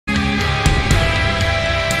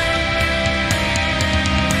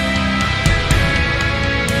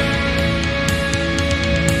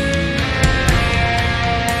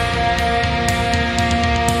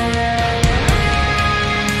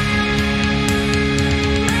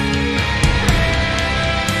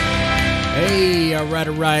all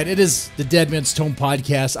right. It is the Deadman's Tome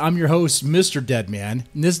podcast. I'm your host, MrDeadman,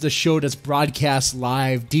 and this is the show that's broadcast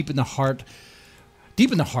live deep in the heart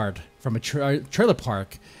from a trailer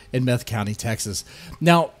park in Meth County, Texas.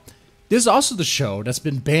 Now, this is also the show that's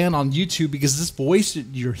been banned on YouTube because this voice that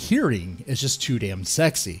you're hearing is just too damn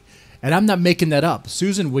sexy. And I'm not making that up.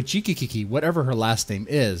 Susan Wachikiki, whatever her last name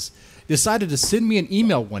is, decided to send me an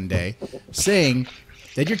email one day saying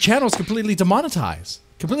that your channel is completely demonetized.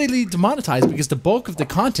 Completely demonetized because the bulk of the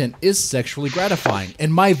content is sexually gratifying.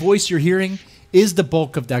 And my voice you're hearing is the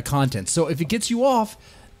bulk of that content. So if it gets you off,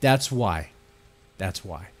 that's why. That's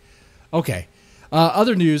why. Okay.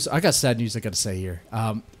 Other news. I got sad news I got to say here.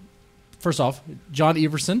 First off, John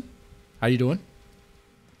Everson, how you doing?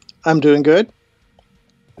 I'm doing good.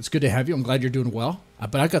 It's good to have you. I'm glad you're doing well.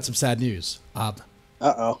 But I got some sad news.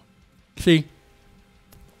 Uh-oh. See,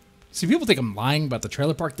 people think I'm lying about the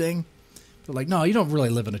trailer park thing. They're like, no, you don't really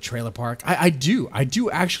live in a trailer park. I do. I do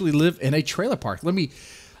actually live in a trailer park. Let me,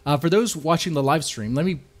 for those watching the live stream, let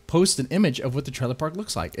me post an image of what the trailer park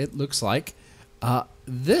looks like. It looks like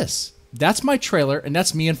this. That's my trailer, and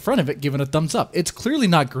that's me in front of it giving a thumbs up. It's clearly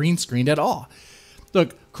not green screened at all.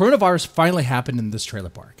 Look, coronavirus finally happened in this trailer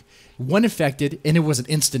park. One infected, and it was an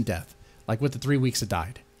instant death. Like with the 3 weeks it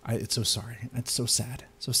died. It's so sorry. It's so sad.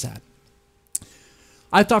 So sad.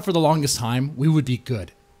 I thought for the longest time we would be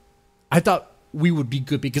good. I thought we would be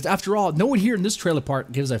good because, after all, no one here in this trailer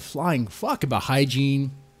park gives a flying fuck about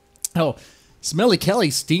hygiene. Hell, Smelly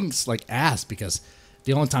Kelly stinks like ass because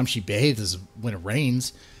the only time she bathes is when it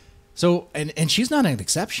rains. So, and she's not an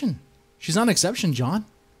exception. She's not an exception, John.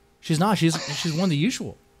 She's not. She's one of the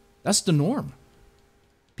usual. That's the norm.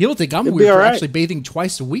 People think I'm weird for actually bathing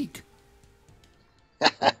twice a week.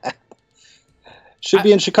 Should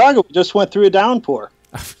be in Chicago. We just went through a downpour.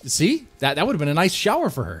 See? That would have been a nice shower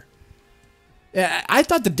for her. I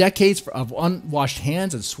thought the decades of unwashed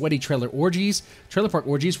hands and sweaty trailer park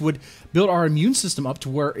orgies would build our immune system up to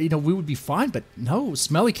where, we would be fine. But no,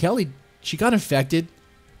 Smelly Kelly, she got infected,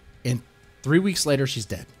 and 3 weeks later, she's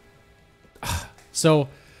dead. So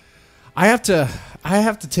I have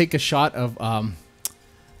to take a shot of,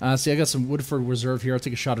 see, I got some Woodford Reserve here. I'll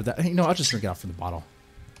take a shot of that. I'll just drink it out from the bottle.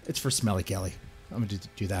 It's for Smelly Kelly. I'm going to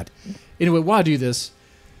do that. Anyway, while I do this,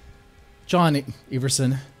 John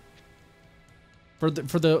Everson, for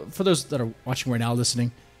those that are watching right now,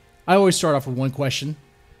 listening, I always start off with one question.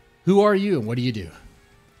 Who are you and what do you do?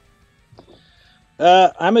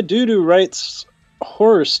 I'm a dude who writes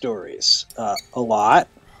horror stories a lot.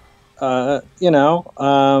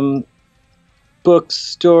 Book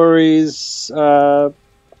stories.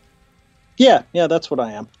 Yeah, that's what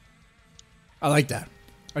I am. I like that.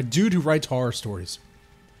 A dude who writes horror stories.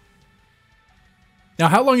 Now,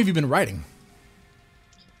 how long have you been writing?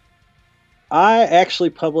 I actually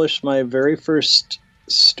published my very first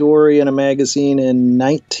story in a magazine in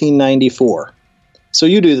 1994. So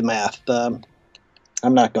you do the math. I'm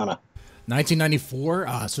not gonna.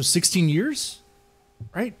 1994? So 16 years?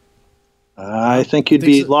 Right? I think you'd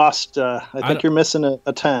be lost. I think you're missing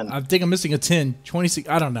a 10. I think I'm missing a 10. 26.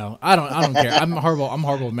 I don't know. I don't care. I'm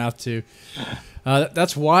horrible with math too.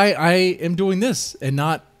 That's why I am doing this and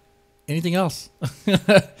not anything else.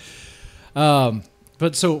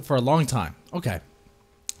 But so for a long time. Okay.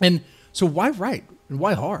 And so why write and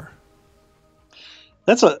why horror?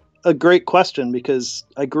 That's a great question because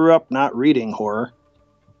I grew up not reading horror.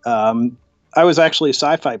 I was actually a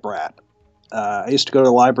sci-fi brat. I used to go to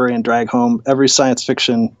the library and drag home every science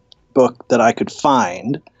fiction book that I could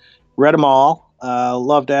find. Read them all.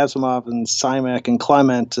 Loved Asimov and Simek and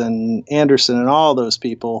Clement and Anderson and all those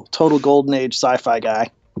people. Total golden age sci-fi guy.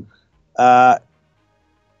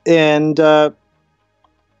 And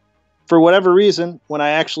for whatever reason, when I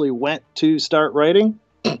actually went to start writing,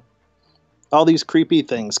 all these creepy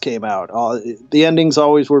things came out. The endings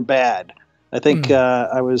always were bad. I think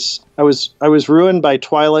I was ruined by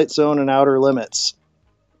Twilight Zone and Outer Limits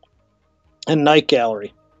and Night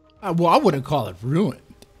Gallery. Well, I wouldn't call it ruined.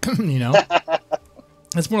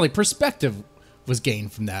 It's more like perspective was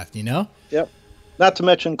gained from that. Yep. Not to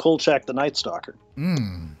mention Kolchak the Night Stalker.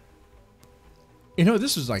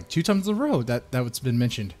 This was like 2 times in a row that's been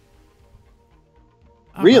mentioned.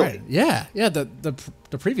 Really? Right. Yeah.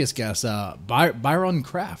 The previous guest, Byron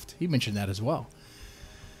Kraft, he mentioned that as well.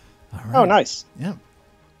 All right. Oh, nice. Yeah.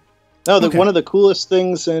 No, one of the coolest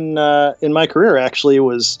things in my career actually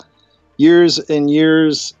was years and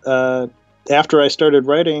years after I started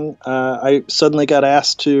writing. I suddenly got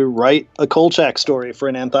asked to write a Kolchak story for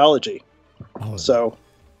an anthology. Oh. So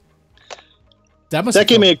that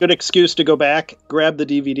gave me a good excuse to go back, grab the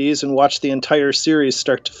DVDs, and watch the entire series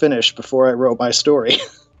start to finish before I wrote my story.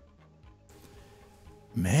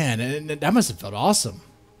 Man, and that must have felt awesome.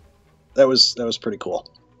 That was pretty cool.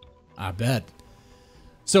 I bet.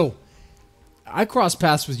 So, I crossed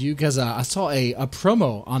paths with you because I saw a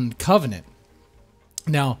promo on Covenant.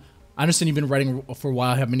 Now, I understand you've been writing for a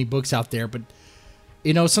while, have many books out there, but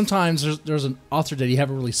you know, sometimes there's an author that you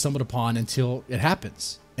haven't really stumbled upon until it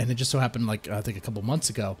happens. And it just so happened, like, I think a couple months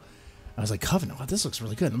ago, I was like, Covenant, wow, this looks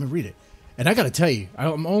really good. Let me read it. And I got to tell you,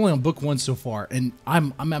 I'm only on book 1 so far, and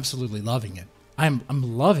I'm absolutely loving it. I'm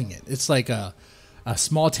loving it. It's like a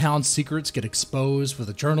small town secrets get exposed with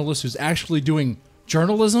a journalist who's actually doing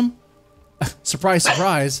journalism. Surprise,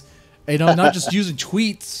 surprise. You know, not just using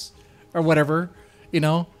tweets or whatever. You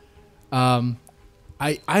know, I'm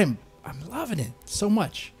loving it so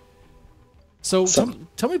much. So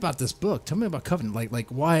tell me about this book. Tell me about Covenant. Like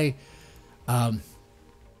why?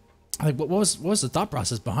 Like what was the thought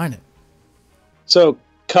process behind it? So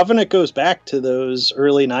Covenant goes back to those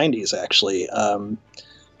early '90s. Actually,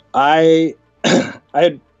 I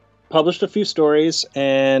had published a few stories,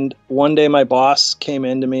 and one day my boss came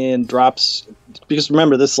into me and drops, because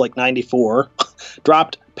remember this is like '94,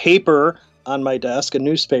 dropped paper on my desk, a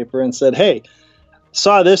newspaper, and said, "Hey,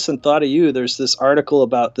 saw this and thought of you. There's this article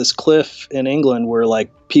about this cliff in England where like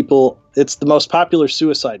people, it's the most popular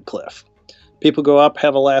suicide cliff. People go up,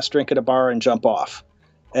 have a last drink at a bar, and jump off."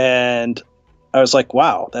 And I was like,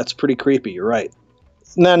 wow, that's pretty creepy. You're right.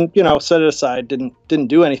 And then, you know, set it aside, didn't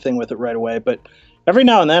do anything with it right away. But every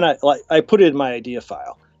now and then I put it in my idea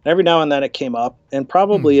file. Every now and then it came up, and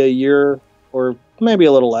probably a year or maybe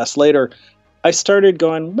a little less later, I started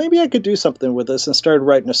going, maybe I could do something with this, and started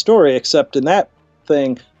writing a story, except in that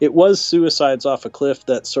thing, it was suicides off a cliff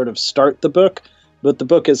that sort of start the book, but the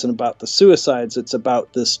book isn't about the suicides. It's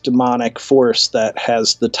about this demonic force that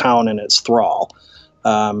has the town in its thrall.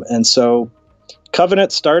 And so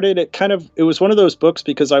Covenant started, it was one of those books,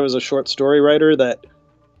 because I was a short story writer, that,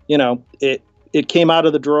 you know, it came out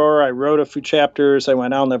of the drawer. I wrote a few chapters. I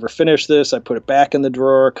went, I'll never finish this. I put it back in the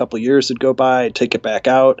drawer. A couple of years would go by. I'd take it back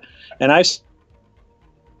out. And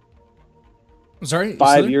Sorry,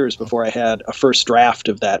 5 years before I had a first draft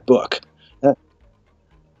of that book.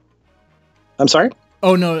 I'm sorry?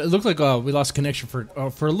 Oh, no, it looked like we lost connection for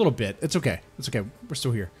a little bit. It's okay. It's okay. We're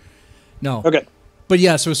still here. No. Okay. But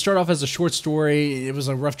yeah, so it started off as a short story. It was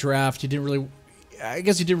a rough draft. You didn't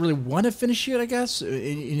really want to finish it, I guess. And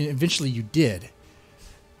eventually you did.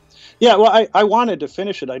 Yeah, well, I wanted to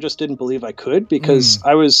finish it. I just didn't believe I could, because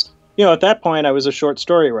I was, you know, at that point I was a short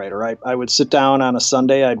story writer. I would sit down on a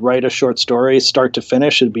Sunday, I'd write a short story, start to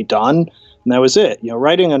finish, it'd be done, and that was it. You know,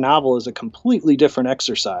 writing a novel is a completely different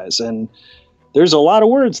exercise, and there's a lot of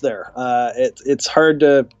words there. It's hard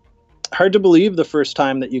to believe the first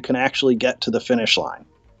time that you can actually get to the finish line.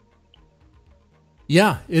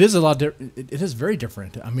 Yeah, it is a lot. It is very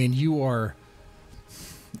different. I mean, you're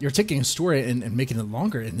taking a story and making it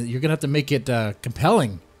longer, and you're gonna have to make it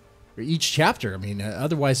compelling for each chapter. I mean,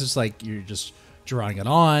 otherwise it's like you're just drawing it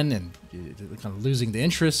on and you're kind of losing the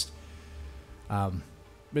interest. But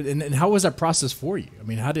how was that process for you? I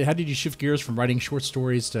mean, how did you shift gears from writing short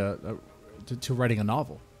stories to writing a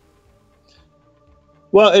novel?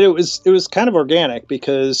 Well, it was kind of organic,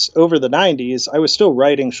 because over the '90s, I was still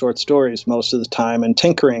writing short stories most of the time and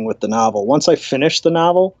tinkering with the novel. Once I finished the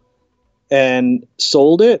novel and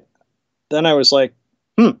sold it, then I was like,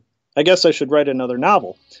 I guess I should write another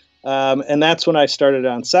novel. And that's when I started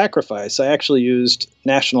on Sacrifice. I actually used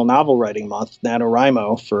National Novel Writing Month,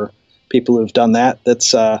 NaNoWriMo, for people who've done that.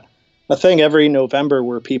 That's a thing every November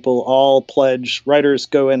where people all pledge, writers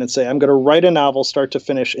go in and say, I'm going to write a novel start to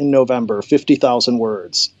finish in November, 50,000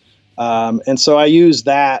 words. And so I used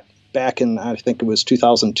that back in, I think it was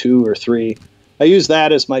 2002 or 3. I used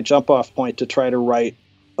that as my jump off point to try to write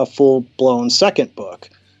a full blown second book.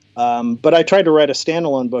 But I tried to write a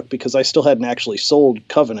standalone book because I still hadn't actually sold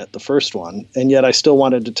Covenant, the first one. And yet I still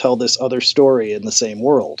wanted to tell this other story in the same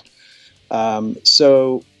world.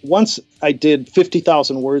 So once I did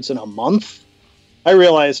 50,000 words in a month, I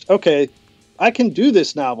realized, okay, I can do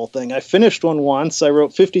this novel thing. I finished one once. I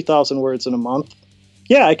wrote 50,000 words in a month.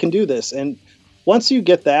 Yeah, I can do this. And once you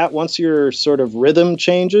get that, once your sort of rhythm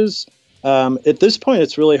changes, at this point,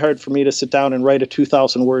 it's really hard for me to sit down and write a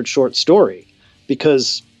 2,000 word short story,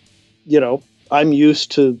 because, you know, I'm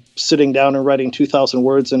used to sitting down and writing 2,000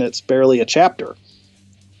 words and it's barely a chapter.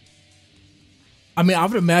 I mean, I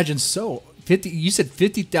would imagine so. You said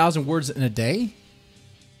 50,000 words in a day?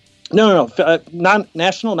 No.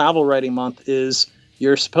 National Novel Writing Month is,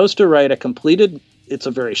 you're supposed to write a completed, it's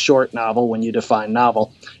a very short novel when you define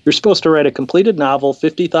novel. You're supposed to write a completed novel,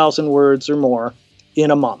 50,000 words or more,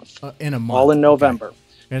 in a month. In a month. All in November. Okay.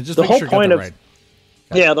 Yeah, just the make whole sure point I got of that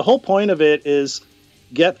right. Yeah, the whole point of it is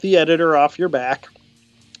get the editor off your back.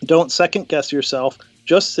 Don't second guess yourself.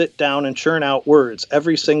 Just sit down and churn out words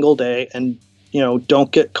every single day, and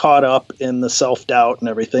don't get caught up in the self-doubt and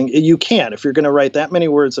everything. You can't. If you're going to write that many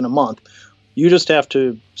words in a month, you just have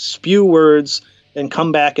to spew words and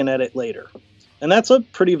come back and edit later. And that's a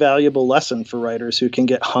pretty valuable lesson for writers who can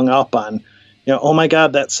get hung up on, oh my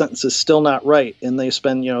God, that sentence is still not right. And they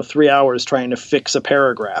spend, 3 hours trying to fix a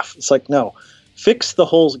paragraph. It's like, no, get the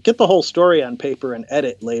whole story on paper and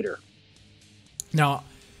edit later. Now,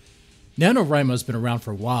 NaNoWriMo has been around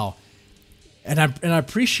for a while, and I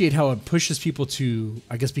appreciate how it pushes people to,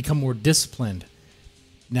 I guess, become more disciplined.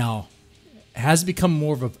 Now, has it become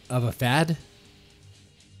more of a fad?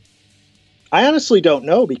 I honestly don't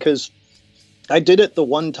know, because I did it the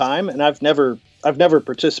one time and I've never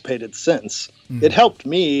participated since. It helped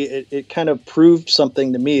me. It kind of proved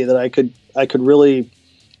something to me that I could really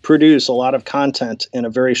produce a lot of content in a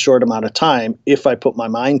very short amount of time if I put my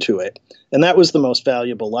mind to it. And that was the most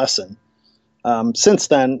valuable lesson. Since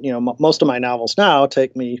then, most of my novels now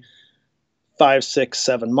take me 5, 6,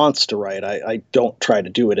 7 months to write. I don't try to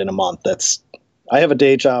do it in a month. I have a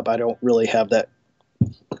day job. I don't really have that.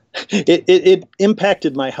 It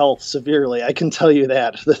impacted my health severely. I can tell you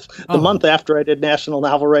that. The month after I did National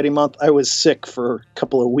Novel Writing Month, I was sick for a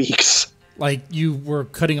couple of weeks. Like, you were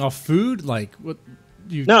cutting off food? Like, what?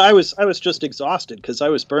 No, I was just exhausted because I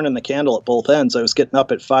was burning the candle at both ends. I was getting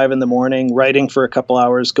up at 5 a.m, writing for a couple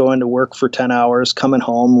hours, going to work for 10 hours, coming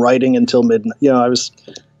home, writing until midnight.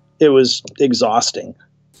 It was exhausting.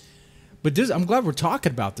 But I'm glad we're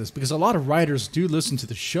talking about this, because a lot of writers do listen to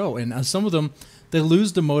the show, and some of them, they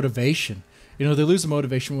lose the motivation. They lose the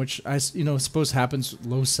motivation, which I suppose happens,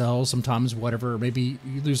 low sales sometimes, whatever. Maybe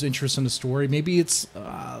you lose interest in the story. Maybe it's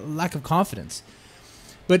lack of confidence.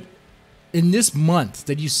 But in this month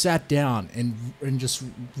that you sat down and just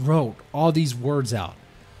wrote all these words out,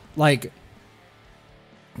 like,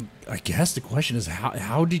 I guess the question is,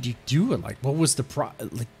 how did you do it? Like, what was the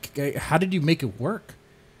how did you make it work?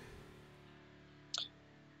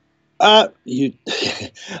 I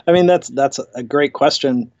mean, that's a great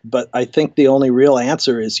question, but I think the only real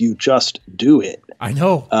answer is you just do it. I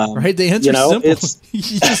know, right? The answer is simple.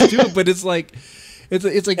 You just do it, but it's like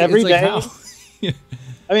every day. How?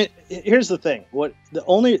 I mean, here's the thing.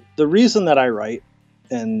 The reason that I write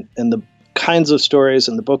and the kinds of stories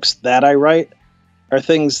and the books that I write are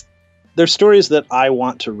they're stories that I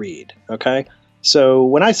want to read. Okay. So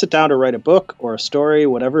when I sit down to write a book or a story,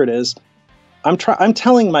 whatever it is, I'm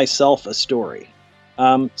telling myself a story.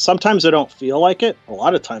 Sometimes I don't feel like it. A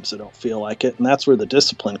lot of times I don't feel like it. And that's where the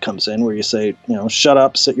discipline comes in, where you say, shut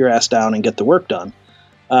up, sit your ass down and get the work done.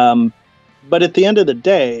 But at the end of the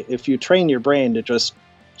day, if you train your brain to just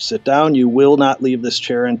sit down, you will not leave this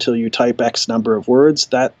chair until you type X number of words.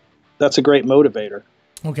 That's a great motivator.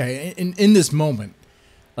 Okay. In this moment,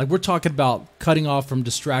 like, we're talking about cutting off from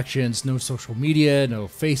distractions, no social media, no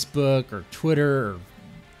Facebook or Twitter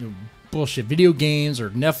or bullshit video games or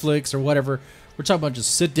Netflix or whatever. We're talking about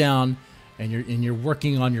just sit down and you're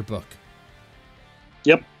working on your book.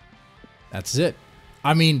 Yep. That's it.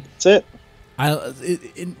 I mean, that's it.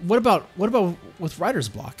 What about with writer's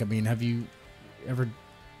block? I mean, has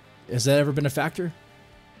that ever been a factor?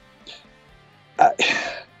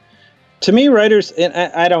 To me,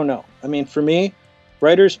 I don't know. I mean, for me,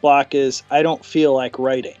 writer's block is I don't feel like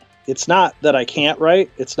writing. It's not that I can't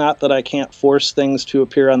write. It's not that I can't force things to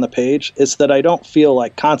appear on the page. It's that I don't feel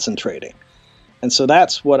like concentrating. And so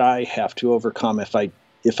that's what I have to overcome if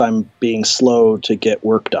I'm being slow to get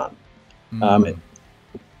work done.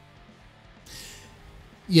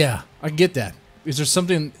 Yeah, I get that. Is there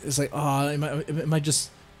something, it's like, am I just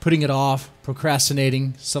putting it off,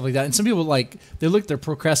 procrastinating, stuff like that? And some people, they look at their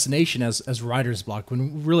procrastination as writer's block,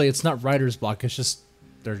 when really it's not writer's block. It's just,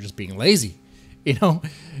 they're just being lazy, to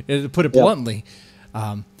put it bluntly.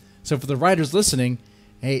 So for the writers listening,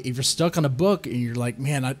 hey, if you're stuck on a book and you're like,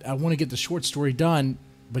 man, I want to get the short story done,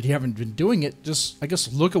 but you haven't been doing it, just, I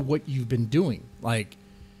guess, look at what you've been doing. Like,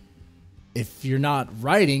 if you're not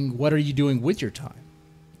writing, what are you doing with your time?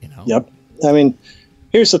 Yep. I mean,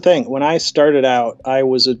 here's the thing. When I started out, I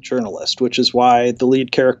was a journalist, which is why the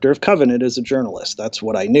lead character of Covenant is a journalist. That's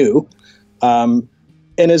what I knew. And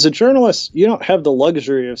as a journalist, you don't have the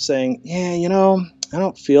luxury of saying, I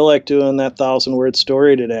don't feel like doing that 1,000-word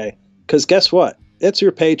story today. Because guess what? It's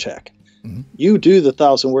your paycheck. Mm-hmm. You do the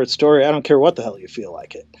 1,000-word story. I don't care what the hell you feel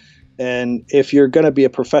like it. And if you're going to be a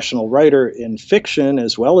professional writer in fiction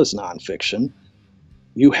as well as nonfiction,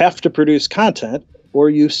 you have to produce content or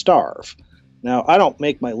you starve. Now, I don't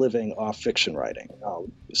make my living off fiction writing. I'll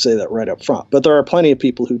say that right up front. But there are plenty of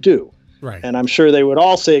people who do. Right. And I'm sure they would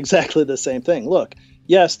all say exactly the same thing. Look,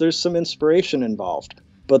 yes, there's some inspiration involved,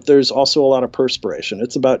 but there's also a lot of perspiration.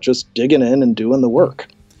 It's about just digging in and doing the work.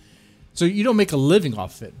 So you don't make a living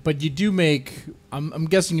off it, but you do make, I'm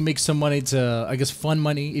guessing you make some money to, I guess, fun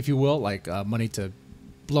money, if you will, like money to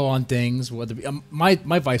blow on things. Whether my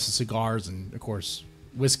vice is cigars and, of course,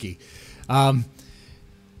 whiskey. But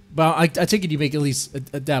I take it you make at least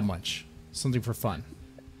that much, something for fun.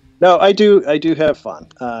 No, I do have fun.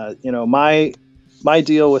 My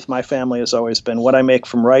deal with my family has always been what I make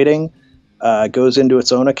from writing goes into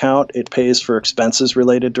its own account. It pays for expenses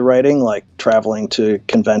related to writing, like traveling to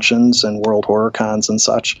conventions and World Horror Cons and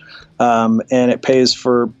such. And it pays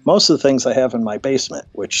for most of the things I have in my basement,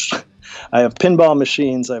 which I have pinball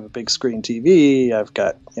machines. I have a big screen TV. I've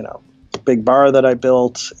got, a big bar that I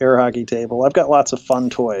built, air hockey table. I've got lots of fun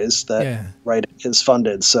toys that writing has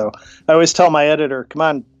funded. So I always tell my editor, come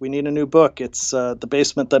on, we need a new book. It's the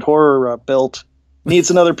basement that horror built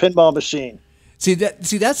needs another pinball machine. See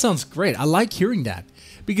that sounds great. I like hearing that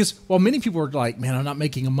because while many people are like, "Man, I'm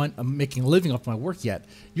making a living off my work yet,"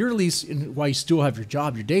 you're at least while you still have your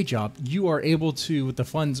job, your day job, you are able to with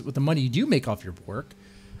the money you do make off your work,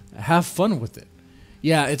 have fun with it.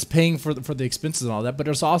 Yeah, it's paying for the expenses and all that, but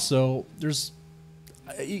there's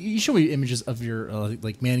you show me images of your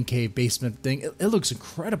like man cave basement thing. It looks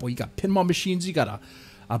incredible. You got pinball machines. You got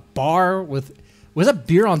a bar was that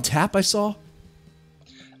beer on tap I saw?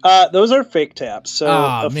 Those are fake taps.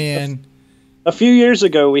 So man. A few years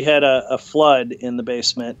ago, we had a flood in the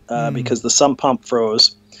basement because the sump pump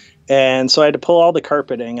froze. And so I had to pull all the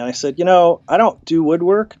carpeting. And I said, I don't do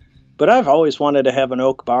woodwork, but I've always wanted to have an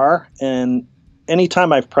oak bar. And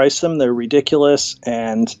anytime I've priced them, they're ridiculous.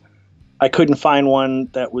 And I couldn't find one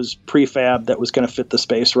that was prefab that was going to fit the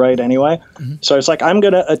space right anyway. Mm-hmm. So I was like, I'm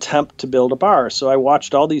going to attempt to build a bar. So I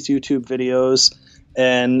watched all these YouTube videos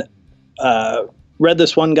and read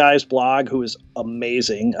this one guy's blog who is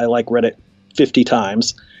amazing. I read it 50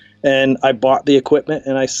 times. And I bought the equipment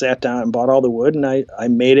and I sat down and bought all the wood and I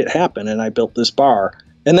made it happen and I built this bar.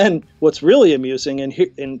 And then what's really amusing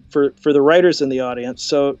and for the writers in the audience,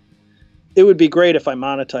 so it would be great if I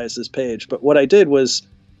monetized this page, but what I did was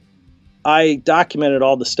I documented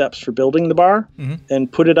all the steps for building the bar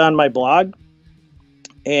and put it on my blog.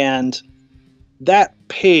 And that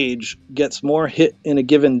page gets more hit in a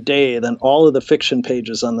given day than all of the fiction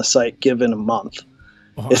pages on the site give in a month.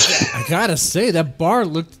 Well, I gotta say that bar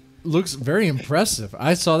looks very impressive.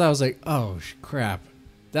 I saw that, I was like, oh crap,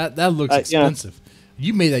 that looks expensive.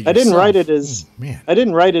 You made that yourself. I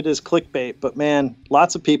didn't write it as clickbait, but man,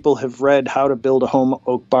 lots of people have read how to build a home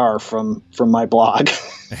oak bar from my blog.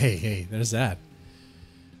 Hey, there's that.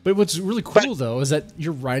 But what's really cool though is that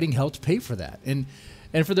your writing helped pay for that. And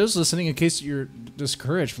for those listening, in case you're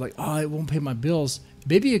discouraged, like, oh, it won't pay my bills.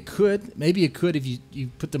 Maybe it could. Maybe it could if you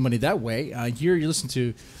put the money that way. Here you listen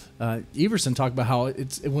to Everson talk about how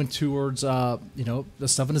it went towards the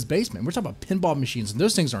stuff in his basement. We're talking about pinball machines, and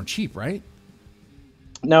those things aren't cheap, right?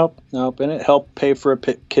 Nope. And it helped pay for a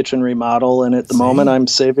kitchen remodel. And at the moment, I'm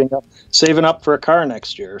saving up for a car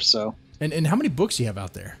next year. So. And how many books do you have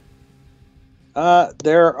out there?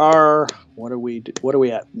 There are, what are we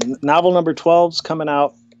at? Novel number 12's coming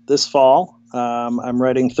out this fall. I'm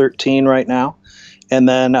writing 13 right now. And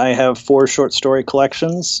then I have 4 short story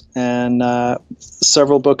collections and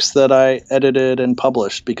several books that I edited and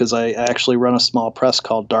published because I actually run a small press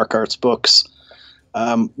called Dark Arts Books,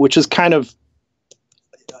 which is kind of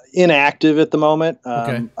inactive at the moment.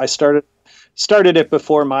 Okay. I started it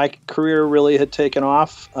before my career really had taken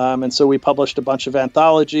off. And so we published a bunch of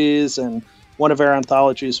anthologies, and one of our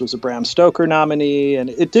anthologies was a Bram Stoker nominee, and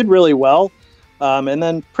it did really well. And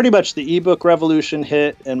then pretty much the ebook revolution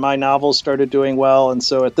hit, and my novels started doing well. And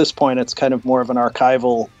so at this point, it's kind of more of an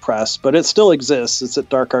archival press, but it still exists. It's at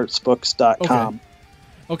darkartsbooks.com.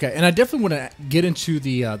 Okay, and I definitely want to get into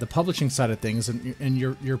the publishing side of things and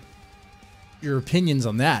your opinions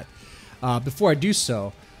on that. Before I do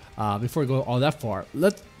so, before I go all that far,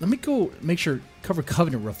 let me go make sure cover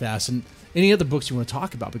Covenant real fast and any other books you want to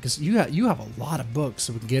talk about, because you have a lot of books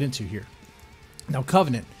that we can get into here. Now,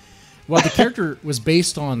 Covenant. Well, the character was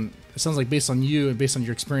based on you and based on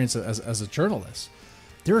your experience as a journalist.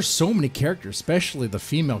 There are so many characters, especially the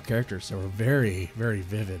female characters, that were very, very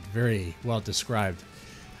vivid, very well described.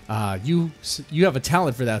 You have a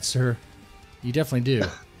talent for that, sir. You definitely do.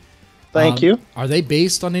 Thank you. Are they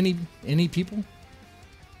based on any people?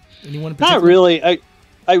 Anyone in particular? Not really.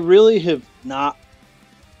 I really have not.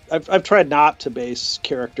 I've tried not to base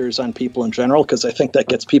characters on people in general because I think that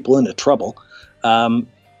gets people into trouble.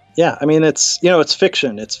 Yeah, I mean, it's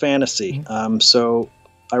fiction, it's fantasy. Mm-hmm. So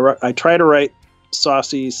I try to write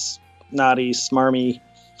saucy, snotty, smarmy,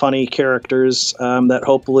 funny characters that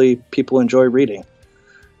hopefully people enjoy reading.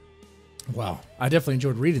 Wow, I definitely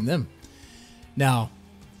enjoyed reading them. Now,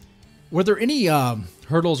 were there any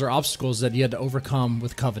hurdles or obstacles that you had to overcome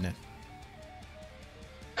with Covenant?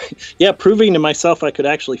 Yeah, proving to myself I could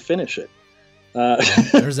actually finish it.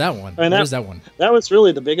 There's that one. I mean, There's that one. That was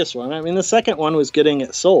really the biggest one. I mean, the second one was getting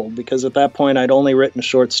it sold, because at that point I'd only written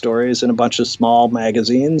short stories in a bunch of small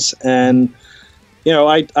magazines, and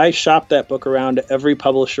I shopped that book around to every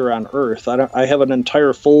publisher on earth. I have an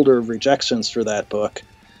entire folder of rejections for that book.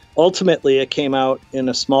 Ultimately, it came out in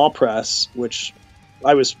a small press, which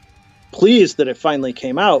I was pleased that it finally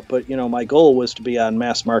came out, but my goal was to be on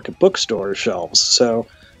mass market bookstore shelves. So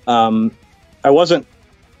I wasn't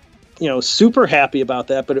super happy about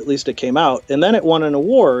that, but at least it came out. And then it won an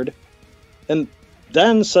award, and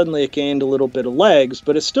then suddenly it gained a little bit of legs,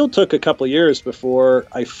 but it still took a couple of years before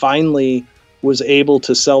I finally was able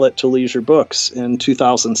to sell it to Leisure Books in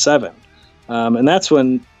 2007. And that's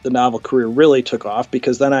when the novel career really took off,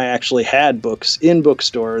 because then I actually had books in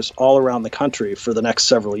bookstores all around the country for the next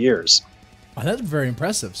several years. Oh, that's very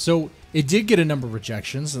impressive. So it did get a number of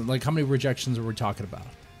rejections. Like, how many rejections are we talking about?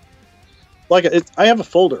 I have a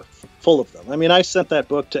folder full of them. I mean, I sent that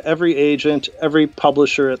book to every agent, every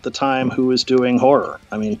publisher at the time who was doing horror.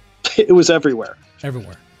 I mean, it was everywhere.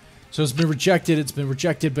 Everywhere. So it's been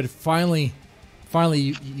rejected, but finally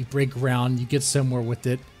you break ground, you get somewhere with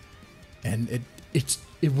it, and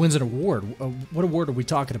it wins an award. What award are we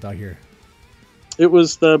talking about here? It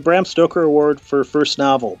was the Bram Stoker Award for first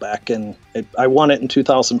novel I won it in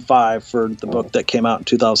 2005 for the book that came out in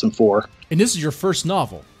 2004. And this is your first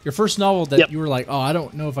novel. Your first novel that You were like, oh, I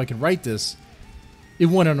don't know if I can write this. It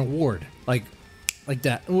won an award. Like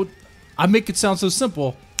that. I make it sound so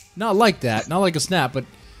simple. Not like that. Not like a snap, but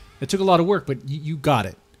it took a lot of work, but you got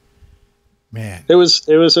it. Man. It was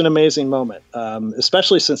an amazing moment,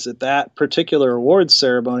 especially since at that particular awards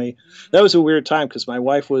ceremony, that was a weird time, because my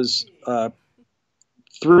wife was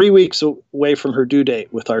 3 weeks away from her due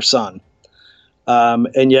date with our son.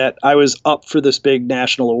 And yet I was up for this big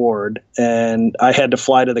national award, and I had to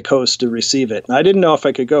fly to the coast to receive it. And I didn't know if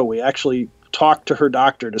I could go. We actually talked to her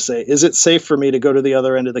doctor to say, is it safe for me to go to the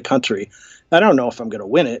other end of the country? I don't know if I'm going to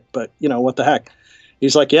win it, but what the heck?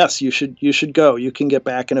 He's like, yes, you should go. You can get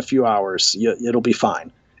back in a few hours. It'll be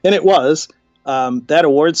fine. And it was. That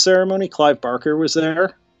awards ceremony, Clive Barker was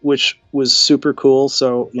there, which was super cool.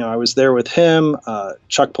 So, I was there with him.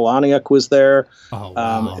 Chuck Palahniuk was there. Oh,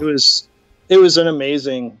 wow. It was an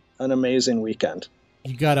amazing weekend.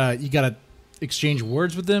 You gotta exchange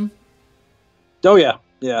words with them? Oh yeah.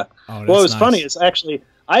 Yeah. Oh, well, it was funny. It's actually,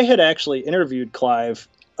 I had actually interviewed Clive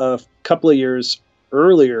a couple of years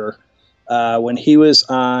earlier when he was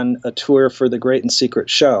on a tour for the Great and Secret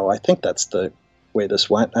Show. I think that's the way this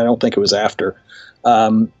went. I don't think it was after.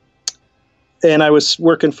 And I was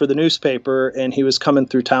working for the newspaper, and he was coming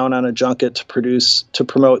through town on a junket to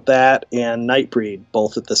promote that and Nightbreed,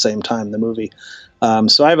 both at the same time, the movie.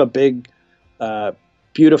 So I have a big,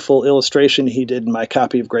 beautiful illustration he did in my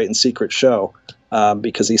copy of Great and Secret Show,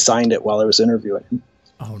 because he signed it while I was interviewing him.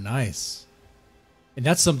 Oh, nice. And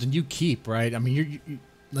that's something you keep, right? I mean, you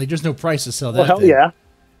like, there's no price to sell that. Well, hell yeah.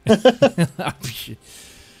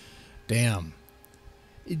 Damn.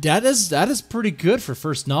 That is pretty good for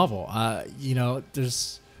first novel.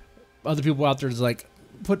 There's other people out there that's like,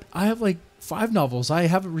 but I have like 5 novels. I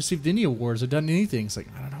haven't received any awards or done anything. It's like,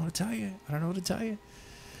 I don't know what to tell you.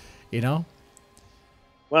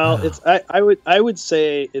 Well, I would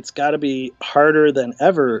say it's got to be harder than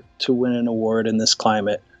ever to win an award in this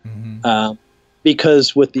climate,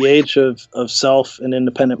 because with the age of self and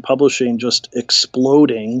independent publishing just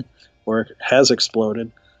exploding, or has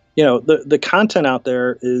exploded, the content out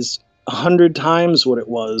there is 100 times what it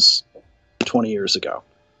was 20 years ago.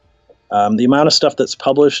 The amount of stuff that's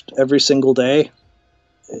published every single day,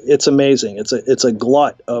 it's amazing. It's a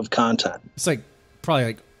glut of content. It's like probably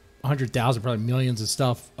like 100,000, probably millions of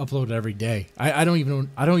stuff uploaded every day. I don't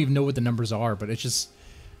even know what the numbers are, but it's just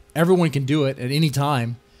everyone can do it at any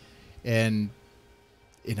time, and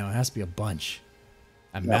it has to be a bunch,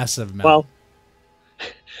 massive amount. Well,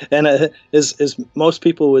 and as most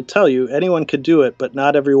people would tell you, anyone could do it, but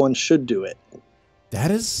not everyone should do it.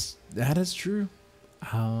 That is true.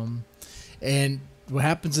 And what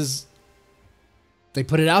happens is they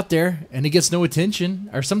put it out there and it gets no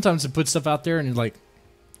attention, or sometimes they put stuff out there and you're like,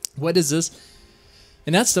 what is this?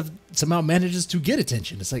 And that stuff somehow manages to get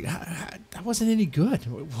attention. It's like, that wasn't any good.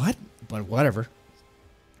 What? But whatever.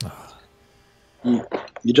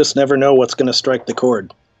 You just never know what's going to strike the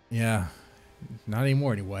chord. Yeah. Not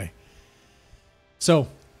anymore, anyway. So,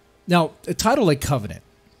 now, a title like Covenant,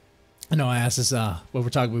 I know I asked this when we're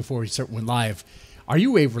talking before we went live. Are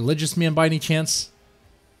you a religious man by any chance?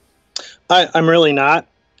 I'm really not.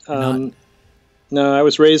 Not? No, I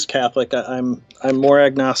was raised Catholic. I'm more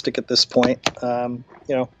agnostic at this point. I'm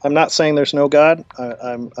not saying there's no God.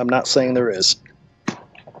 I'm not saying there is.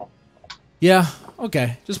 Yeah.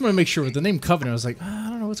 Okay. Just want to make sure with the name Covenant. I was like, I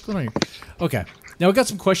don't know what's going on here. Okay. Now we got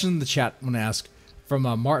some questions in the chat. I want to ask from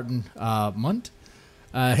Martin Munt.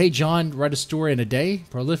 Hey John, write a story in a day.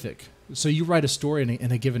 Prolific. So you write a story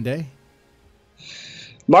in a given day?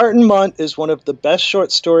 Martin Munt is one of the best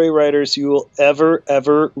short story writers you will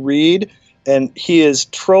ever read, and he is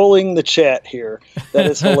trolling the chat here. That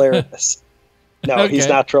is hilarious. No, okay. He's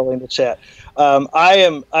not trolling the chat.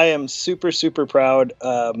 I am super proud.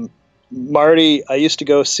 Marty, I used to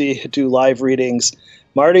go do live readings.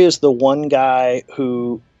 Marty is the one guy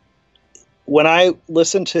who, when I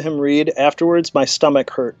listened to him read afterwards, my stomach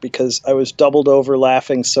hurt because I was doubled over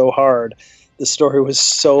laughing so hard. The story was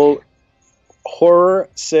so horror,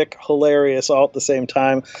 sick, hilarious all at the same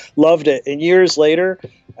time. Loved it. And years later,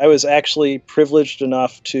 I was actually privileged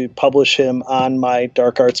enough to publish him on my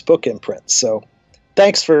Dark Arts book imprint. So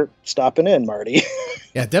thanks for stopping in, Marty.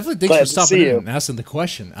 Yeah, definitely thanks for stopping in and asking the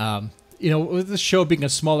question. With this show being a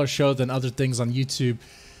smaller show than other things on YouTube,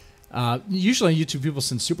 usually on YouTube people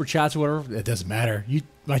send super chats or whatever. It doesn't matter.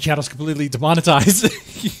 My channel's completely demonetized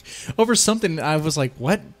over something. I was like,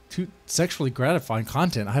 what? Sexually gratifying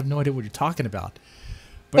content? I have no idea what you're talking about.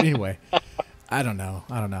 But anyway, I don't know.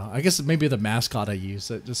 I guess maybe the mascot I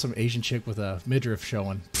use, just some Asian chick with a midriff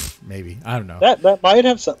showing. Maybe. I don't know. That might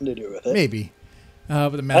have something to do with it. Maybe. But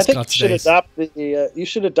the mascot I think you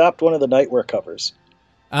should adopt one of the nightwear covers.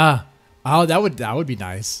 Oh, that would be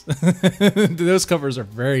nice. Those covers are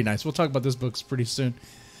very nice. We'll talk about those books pretty soon.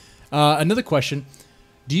 Another question: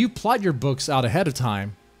 do you plot your books out ahead of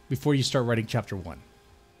time before you start writing chapter 1?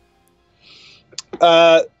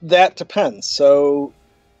 That depends. So,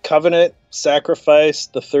 Covenant, Sacrifice,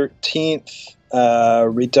 the 13th,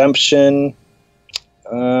 Redemption.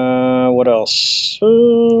 What else?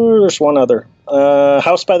 There's one other.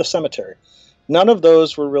 House by the Cemetery. None of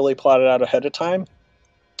those were really plotted out ahead of time.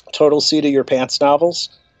 Total Seat of Your Pants novels.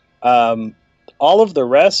 All of the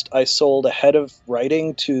rest I sold ahead of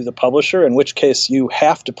writing to the publisher, in which case you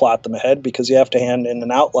have to plot them ahead because you have to hand in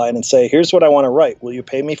an outline and say, here's what I want to write. Will you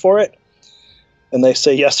pay me for it? And they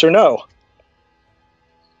say yes or no.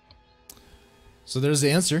 So there's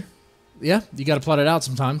the answer. Yeah, you got to plot it out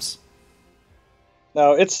sometimes.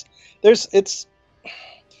 No, it's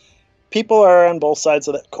people are on both sides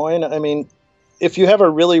of that coin. I mean, if you have a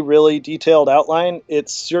really detailed outline,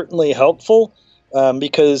 it's certainly helpful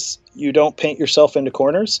because you don't paint yourself into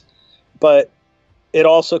corners. But it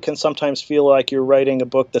also can sometimes feel like you're writing a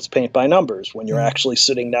book that's paint by numbers when you're actually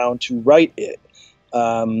sitting down to write it.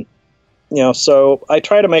 So I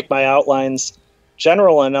try to make my outlines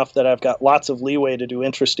general enough that I've got lots of leeway to do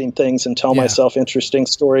interesting things and tell myself interesting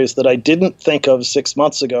stories that I didn't think of 6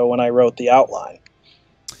 months ago when I wrote the outline.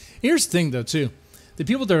 Here's the thing, though, too. The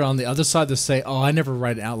people that are on the other side that say, oh, I never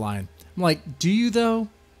write an outline. I'm like, do you, though?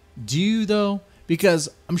 Do you, though? Because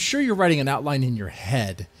I'm sure you're writing an outline in your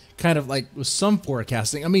head, kind of like with some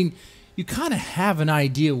forecasting. I mean, you kind of have an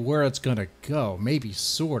idea where it's going to go, maybe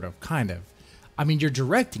sort of, kind of. I mean, you're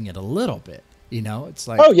directing it a little bit, It's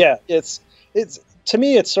like... Oh, yeah. It's to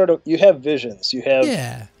me, it's sort of, you have visions. You have...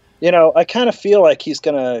 Yeah. I kind of feel like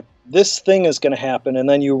this thing is going to happen, and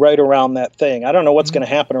then you write around that thing. I don't know what's going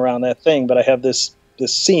to happen around that thing, but I have this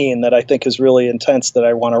scene that I think is really intense that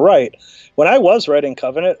I want to write. When I was writing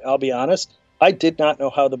Covenant, I'll be honest, I did not know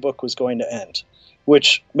how the book was going to end,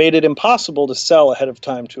 which made it impossible to sell ahead of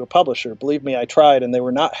time to a publisher. Believe me, I tried, and they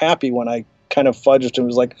were not happy when I kind of fudged and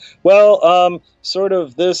was like, well, sort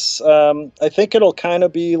of this, I think it'll kind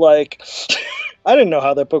of be like, I didn't know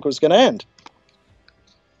how that book was going to end.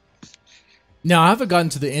 Now, I haven't gotten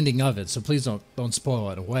to the ending of it, so please don't spoil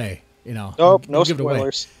it away. Nope, no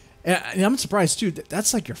spoilers. And I'm surprised, too.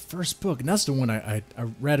 That's like your first book, and that's the one I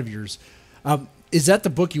read of yours. Is that the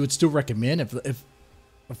book you would still recommend if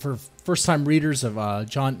for first-time readers of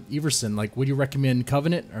John Everson? Like, would you recommend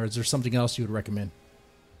Covenant, or is there something else you would recommend?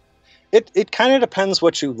 It kind of depends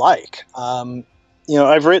what you like.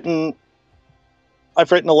 I've written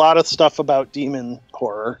a lot of stuff about demon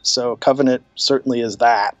horror, so Covenant certainly is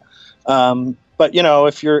that. But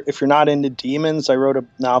if you're not into demons, I wrote a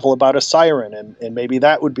novel about a siren, and maybe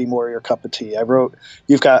that would be more your cup of tea.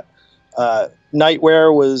 You've got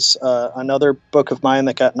Nightwear was another book of mine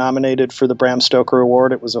that got nominated for the Bram Stoker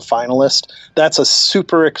Award. It was a finalist. That's a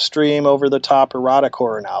super extreme, over the top erotic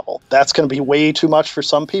horror novel. That's going to be way too much for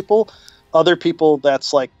some people, other people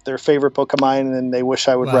that's like their favorite book of mine, and they wish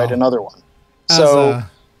I would write another one. So,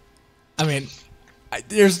 I mean,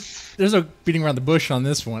 there's no beating around the bush on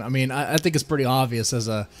this one. I mean, I think it's pretty obvious as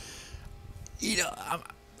a,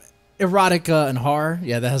 erotica and horror.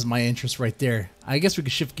 Yeah, that has my interest right there. I guess we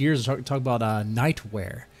could shift gears and talk about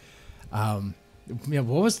nightwear. What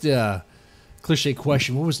was the cliche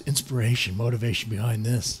question? What was inspiration, motivation behind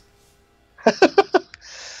this?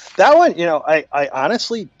 That one, I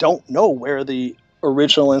honestly don't know where the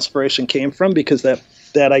original inspiration came from, because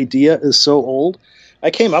that idea is so old.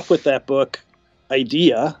 I came up with that book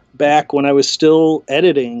idea back when I was still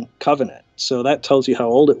editing Covenant. So that tells you how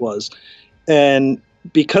old it was. And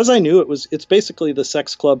because I knew it's basically the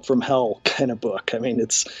Sex Club from Hell kind of book. I mean,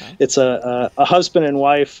 it's a husband and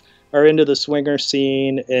wife are into the swinger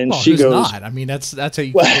scene, and she goes. Not? I mean, that's how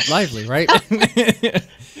you keep it lively, right?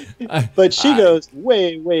 But she goes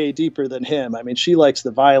way, way deeper than him. I mean, she likes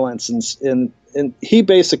the violence, and he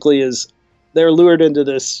basically is. They're lured into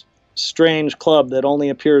this strange club that only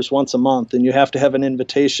appears once a month, and you have to have an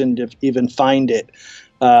invitation to even find it.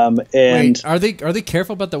 And wait, are they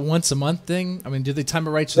careful about the once a month thing? I mean, do they time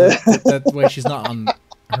it right so that way she's not on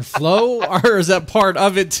her flow, or is that part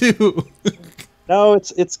of it too? No,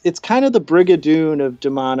 it's kind of the Brigadoon of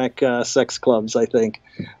demonic sex clubs, I think.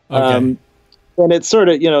 Okay. And it's sort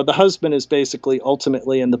of, the husband is basically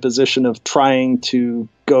ultimately in the position of trying to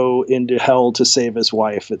go into hell to save his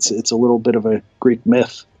wife. It's a little bit of a Greek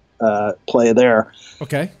myth play there.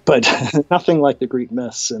 Okay. But nothing like the Greek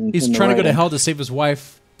myths. He's trying to go to hell to save his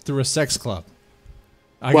wife through a sex club.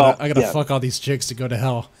 I gotta fuck all these chicks to go to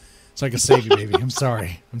hell so I can save you, baby. I'm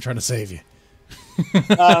sorry. I'm trying to save you.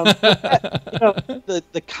 The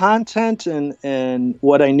content and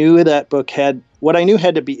what I knew that book had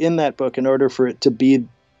to be in that book in order for it to be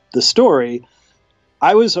the story,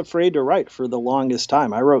 I was afraid to write for the longest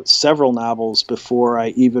time. I wrote several novels before I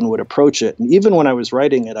even would approach it, and even when I was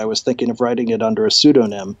writing it, I was thinking of writing it under a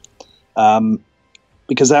pseudonym,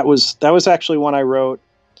 because that was actually when I wrote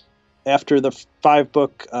after the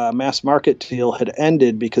 5-book mass market deal had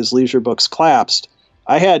ended because Leisure Books collapsed.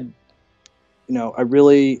 I had.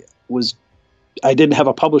 I didn't have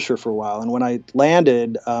a publisher for a while. And when I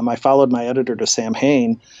landed, I followed my editor to Sam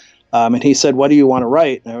Hain, and he said, "What do you want to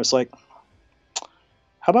write?" And I was like,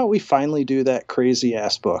 "How about we finally do that crazy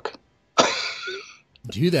ass book?"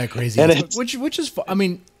 Do that crazy ass book, which is, I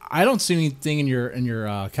mean, I don't see anything in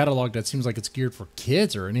your catalog that seems like it's geared for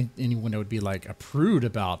kids or anyone that would be like a prude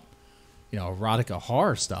about, erotica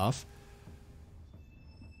horror stuff.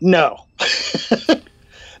 No.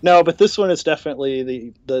 No, but this one is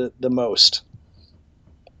definitely the most.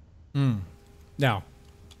 Now,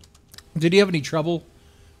 did you have any trouble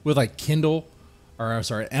with like Kindle or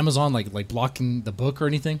Amazon like blocking the book or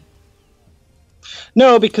anything?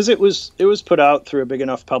 No, because it was put out through a big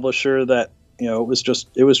enough publisher that it was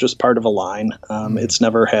just part of a line. It's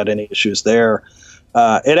never had any issues there.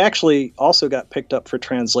 It actually also got picked up for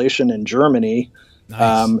translation in Germany.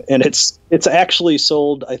 Nice. And it's actually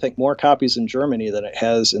sold, I think, more copies in Germany than it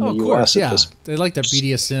has in the U.S. Course, yeah. They like that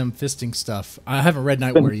BDSM fisting stuff. I haven't read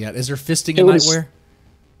Nightwear yet. Is there fisting in Nightwear?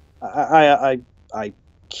 I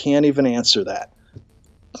can't even answer that.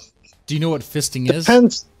 Do you know what fisting is?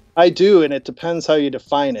 Depends. I do, and it depends how you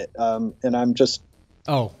define it. And I'm just.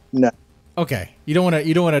 Oh. No. Okay. You don't want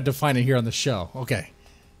to define it here on the show. Okay.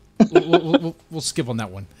 We'll skip on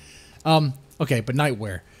that one. Okay, but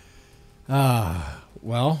Nightwear. No,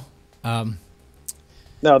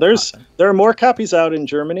 there are more copies out in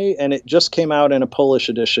Germany, and it just came out in a Polish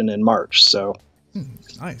edition in March. So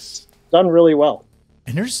nice, done really well.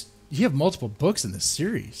 And you have multiple books in this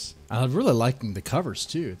series. I'm really liking the covers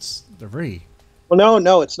too. They're very well.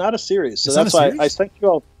 No, it's not a series. So that's why I sent you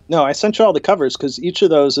all. No, I sent you all the covers because each of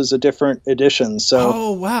those is a different edition.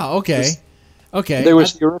 So wow, okay. There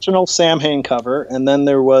was the original Sam Hain cover, and then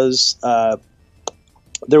there was a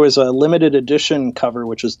limited edition cover,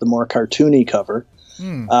 which is the more cartoony cover.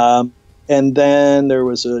 And then there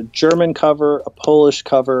was a German cover, a Polish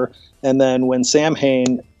cover, and then when Sam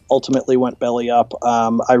Hain ultimately went belly up,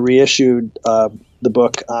 I reissued the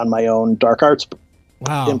book on my own Dark Arts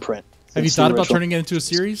imprint. Have you thought about turning it into a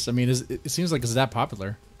series? I mean, it seems like it's that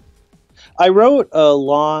popular. I wrote a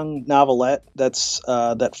long novelette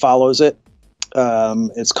that follows it.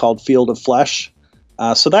 It's called Field of Flesh.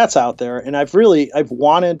 So that's out there, and I've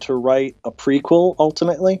wanted to write a prequel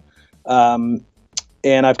ultimately,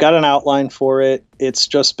 and I've got an outline for it. It's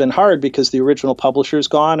just been hard because the original publisher's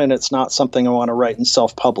gone, and it's not something I want to write and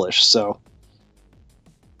self-publish. So,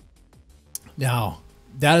 now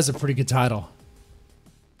that is a pretty good title.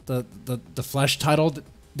 The Flesh title,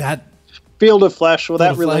 that Field of Flesh. Well,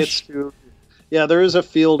 that relates to Yeah, there is a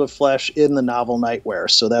field of flesh in the novel Nightwear,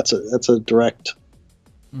 so that's a direct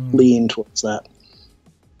lean towards that.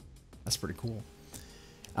 That's pretty cool.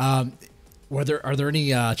 Are there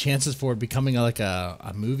any chances for it becoming like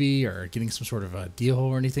a movie or getting some sort of a deal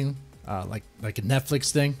or anything like a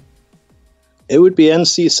Netflix thing? It would be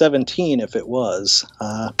NC-17 if it was.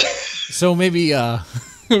 So maybe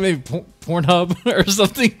maybe Pornhub or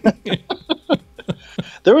something.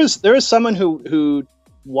 There was someone who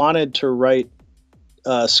wanted to write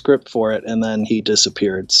a script for it, and then he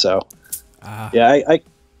disappeared. So yeah,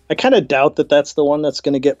 I kind of doubt that that's the one that's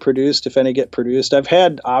going to get produced, if any get produced. I've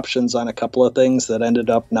had options on a couple of things that ended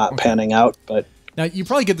up not panning out. But now you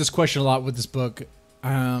probably get this question a lot with this book,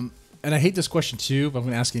 and I hate this question too, but I'm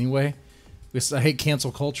going to ask anyway. Because I hate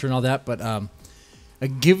cancel culture and all that, but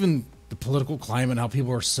given the political climate, how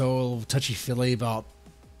people are so touchy-feely about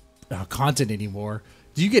content anymore,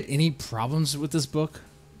 do you get any problems with this book,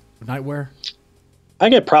 Nightwear? I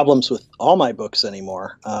get problems with all my books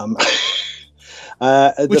anymore.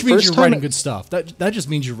 Which means you're writing good stuff. That just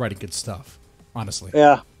means you're writing good stuff, honestly.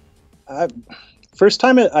 Yeah. First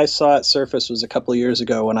time I saw it surface was a couple of years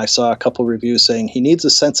ago when I saw a couple reviews saying he needs a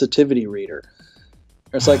sensitivity reader.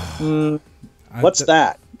 It's like, what's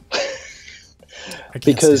that?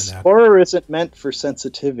 Because horror isn't meant for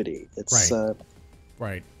sensitivity. It's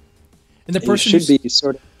right. And the person should be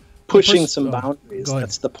sort of pushing some boundaries.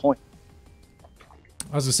 That's the point.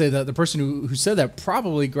 I was gonna say that the person who said that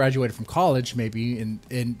probably graduated from college, maybe,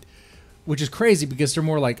 and which is crazy because they're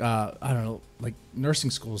more like I don't know, like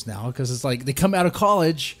nursing schools now, because it's like they come out of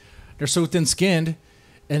college, they're so thin-skinned,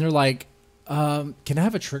 and they're like, can I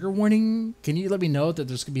have a trigger warning? Can you let me know that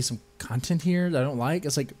there's gonna be some content here that I don't like?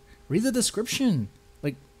 It's like, read the description.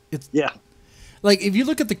 Like it's like if you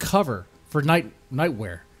look at the cover for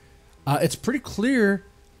Nightwear, it's pretty clear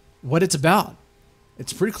what it's about.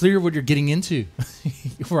 It's pretty clear what you're getting into,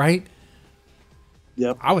 right?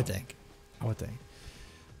 Yep. I would think.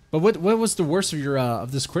 But what was the worst of your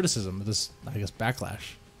of this criticism, of this, I guess,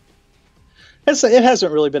 backlash? It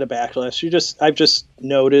hasn't really been a backlash. I've just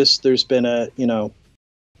noticed there's been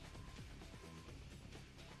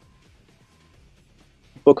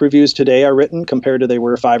book reviews today are written compared to they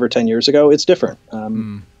were 5 or 10 years ago. It's different.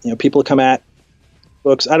 People come at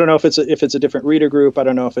books. I don't know if it's a different reader group. I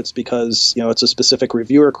don't know if it's because it's a specific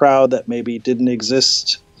reviewer crowd that maybe didn't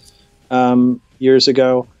exist years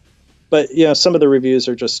ago. But some of the reviews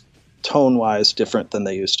are just tone-wise different than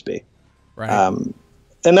they used to be. Right.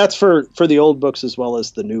 And that's for the old books as well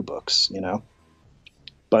as the new books,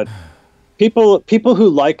 But people who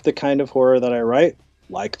like the kind of horror that I write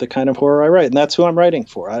like the kind of horror I write, and that's who I'm writing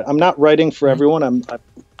for. I'm not writing for everyone. I'm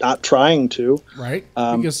not trying to. Right.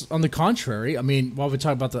 Because on the contrary, I mean, while we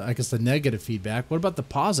talk about the negative feedback, what about the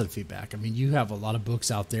positive feedback? I mean, you have a lot of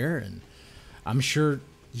books out there, and I'm sure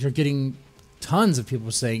you're getting tons of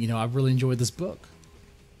people saying, I really enjoyed this book.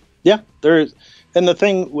 Yeah, and the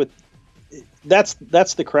thing with that's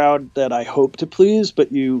the crowd that I hope to please,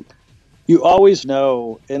 but you always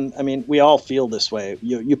know, and I mean, we all feel this way.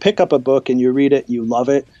 You pick up a book and you read it, you love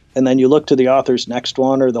it, and then you look to the author's next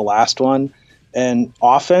one or the last one, and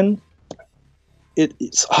often it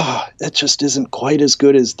just isn't quite as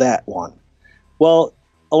good as that one. Well,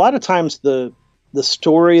 a lot of times the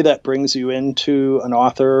story that brings you into an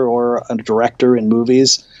author or a director in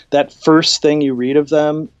movies, that first thing you read of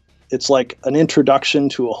them, it's like an introduction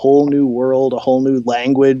to a whole new world, a whole new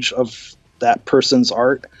language of that person's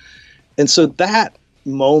art. And so that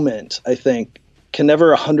moment, I think, can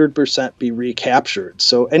never 100% be recaptured.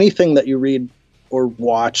 So anything that you read or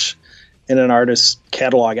watch in an artist's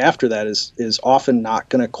catalog after that is often not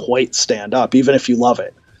going to quite stand up, even if you love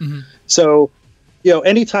it. Mm-hmm. So,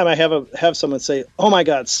 anytime I have someone say, "Oh my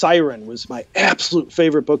God, Siren was my absolute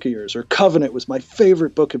favorite book of yours," or "Covenant was my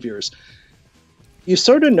favorite book of yours," you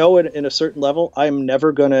sort of know it in a certain level. I'm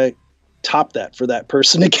never going to top that for that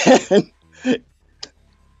person again.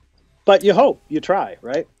 But you hope, you try,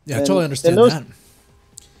 right? Yeah, I totally understand that.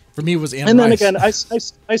 For me, it was Anne And then Rice.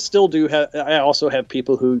 again, I still do have. I also have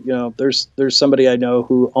people who, there's somebody I know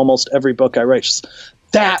who almost every book I write, just,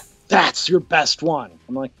 that's your best one.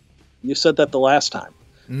 I'm like, you said that the last time.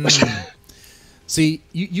 See,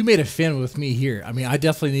 you made a fan with me here. I mean, I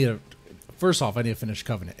definitely first off, I need to finish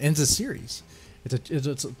Covenant. And it's a series.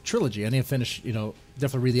 It's a trilogy. I need to finish,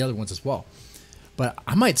 definitely read the other ones as well. But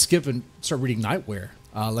I might skip and start reading Nightwear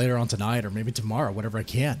later on tonight or maybe tomorrow, whatever I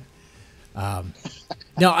can.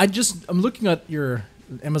 Now, I'm looking at your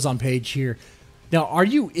Amazon page here. Now, are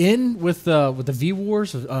you in with the V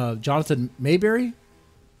Wars of Jonathan Mayberry?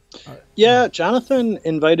 Yeah, Jonathan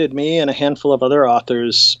invited me and a handful of other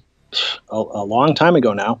authors a long time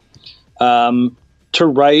ago now to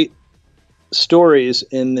write stories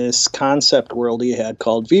in this concept world he had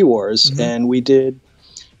called V-Wars. Mm-hmm. And we did,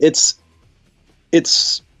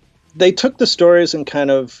 they took the stories and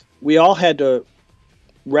we all had to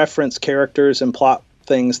reference characters and plot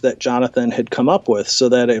things that Jonathan had come up with so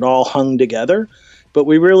that it all hung together. But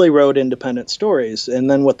we really wrote independent stories. And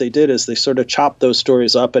then what they did is they sort of chopped those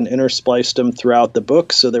stories up and interspliced them throughout the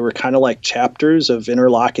book. So they were kind of like chapters of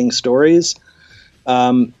interlocking stories.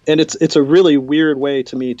 And it's a really weird way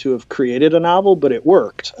to me to have created a novel, but it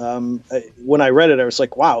worked. When I read it, I was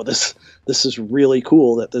like, wow, this is really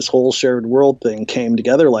cool that this whole shared world thing came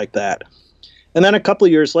together like that. And then a couple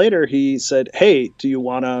of years later, he said, hey, do you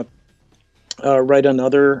want to write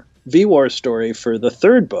another V-War story for the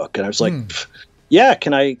third book? And I was like, yeah,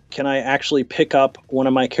 can I actually pick up one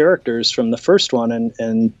of my characters from the first one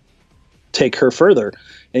and take her further?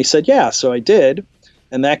 And he said, yeah. So I did.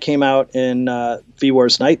 And that came out in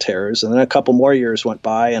V-Wars Night Terrors. And then a couple more years went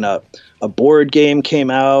by, and a board game came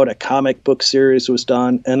out, a comic book series was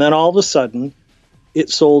done. And then all of a sudden, it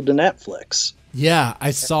sold to Netflix. Yeah,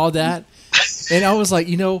 I saw that. And I was like,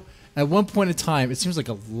 at one point in time, it seems like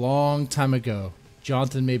a long time ago,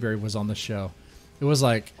 Jonathan Mayberry was on the show. It was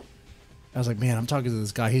like, I was like, man, I'm talking to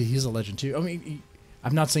this guy. He's a legend too. I mean,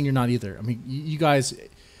 I'm not saying you're not either. I mean, you guys,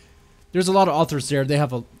 there's a lot of authors there. They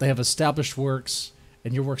have established works,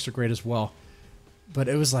 and your works are great as well. But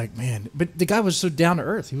it was like, man, but the guy was so down to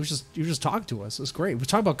earth. He was just talking to us. It was great. We're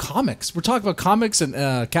talking about comics. We're talking about comics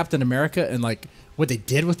and Captain America and like what they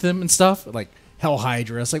did with him and stuff. Like Hell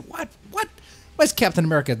Hydra. It's like, what? Why is Captain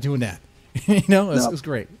America doing that? It was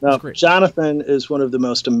great. It was great. Jonathan is one of the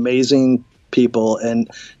most amazing people, and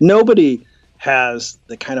nobody has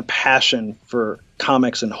the kind of passion for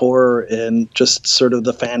comics and horror and just sort of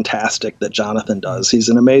the fantastic that Jonathan does. He's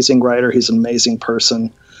an amazing writer. He's an amazing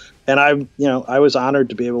person. And I was honored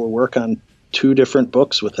to be able to work on 2 different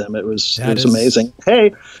books with him. It was amazing.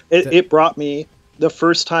 Hey, it brought me the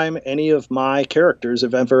first time any of my characters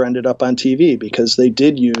have ever ended up on TV, because they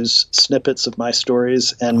did use snippets of my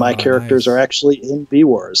stories, and my characters are actually in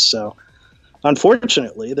V-Wars. So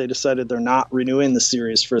unfortunately, they decided they're not renewing the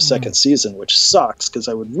series for a second season, which sucks, because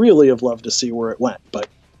I would really have loved to see where it went. But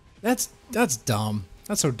that's dumb.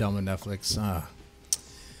 That's so dumb with Netflix.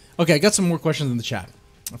 Okay, I got some more questions from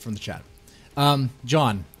the chat.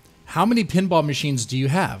 John, how many pinball machines do you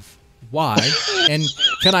have? Why? And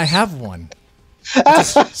can I have one?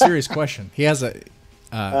 That's a serious question. He has a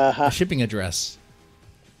shipping address.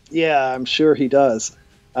 Yeah, I'm sure he does.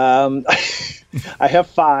 I have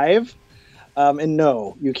 5. And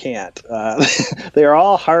no, you can't. They are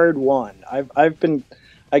all hard won.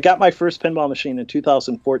 I got my first pinball machine in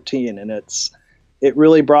 2014, and it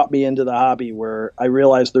really brought me into the hobby, where I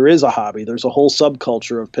realized there is a hobby. There's a whole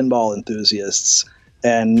subculture of pinball enthusiasts,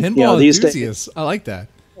 and these days, I like that.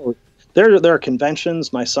 There are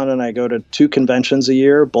conventions. My son and I go to 2 conventions a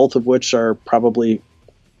year, both of which are probably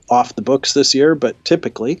off the books this year, but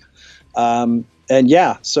typically. And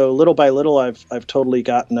yeah, so little by little, I've totally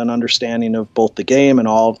gotten an understanding of both the game and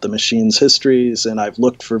all of the machines' histories, and I've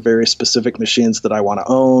looked for very specific machines that I want to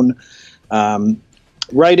own.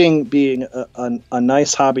 Writing being a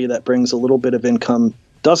nice hobby that brings a little bit of income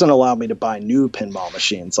doesn't allow me to buy new pinball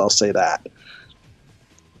machines. I'll say that.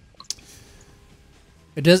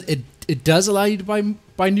 It does allow you to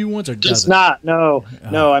buy new ones, or does it? Not. No.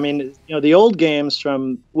 I mean, the old games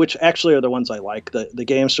from, which actually are the ones I like, the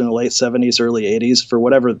games from the late 70s, early 80s, for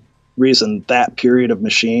whatever reason, that period of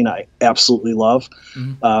machine I absolutely love.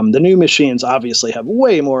 Mm-hmm. The new machines obviously have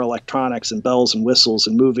way more electronics and bells and whistles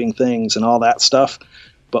and moving things and all that stuff.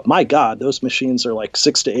 But my God, those machines are like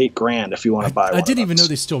 $6,000 to $8,000 if you want to buy one. I didn't even know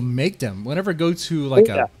they still make them. Whenever I go to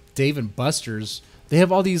a Dave and Buster's, they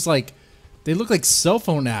have all these they look like cell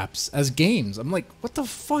phone apps as games. I'm like, what the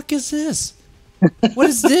fuck is this? What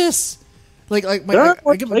is this? There are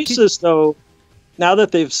more places, though, now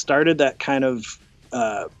that they've started that kind of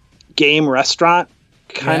game restaurant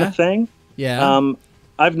kind of thing. Yeah.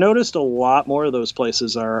 I've noticed a lot more of those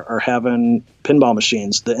places are having pinball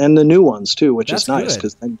machines, and the new ones too, which is nice,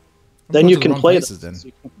 because then you can play them. So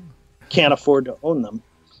you can't afford to own them.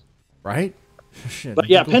 Right? Shit, but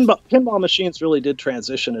yeah, pinball machines really did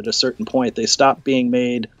transition at a certain point. They stopped being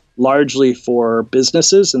made largely for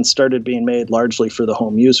businesses and started being made largely for the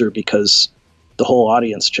home user, because the whole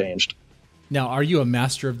audience changed. Now, are you a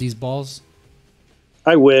master of these balls?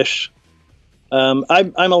 I wish. I'm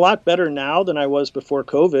a lot better now than I was before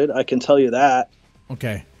COVID. I can tell you that.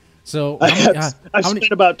 Okay. So I've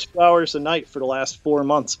spent about 2 hours a night for the last 4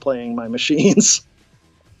 months playing my machines.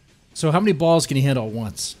 So how many balls can you handle at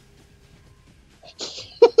once?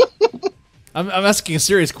 I'm asking a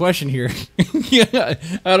serious question here. Yeah,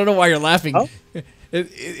 I don't know why you're laughing. Oh.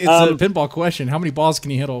 It's a pinball question. How many balls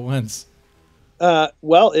can you hit at once?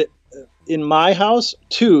 Well, in my house,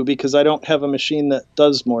 2, because I don't have a machine that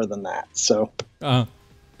does more than that. So 2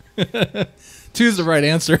 is the right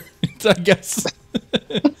answer, I guess.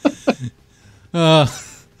 But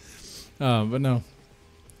no,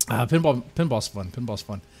 pinball's fun. Pinball's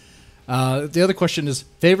fun. The other question is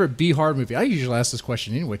favorite B horror movie. I usually ask this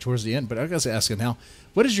question anyway towards the end, but I guess I ask it now.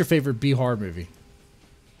 What is your favorite B horror movie?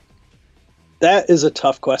 that is a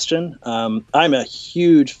tough question. I'm a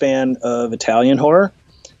huge fan of Italian horror,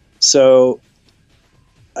 so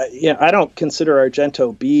I don't consider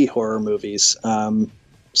Argento B horror movies.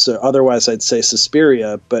 So otherwise, I'd say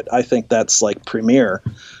Suspiria, but I think that's like premiere.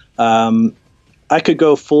 I could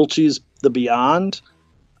go Fulci's The Beyond.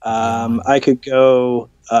 I could go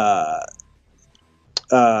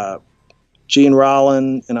Gene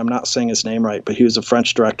Rollin, and I'm not saying his name right, but he was a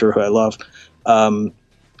French director who I love.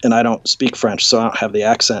 And I don't speak French, so I don't have the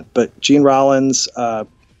accent. But Gene Rollin's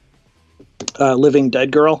Living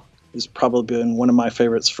Dead Girl has probably been one of my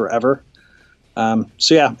favorites forever.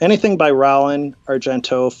 So yeah, anything by Rollin,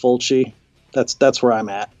 Argento, Fulci, that's where I'm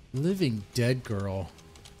at. Living Dead Girl.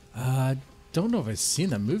 Don't know if I've seen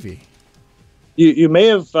that movie. You may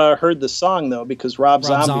have heard the song though, because Rob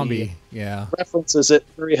Zombie yeah, references it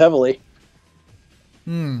very heavily.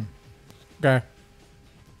 Okay.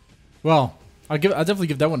 Well, I'll definitely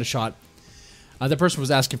give that one a shot. That person was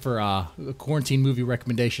asking for a quarantine movie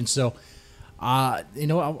recommendation, so I'll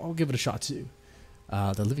give it a shot too.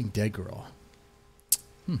 The Living Dead Girl.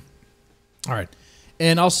 All right,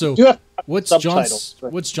 and also, what's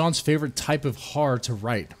John's favorite type of horror to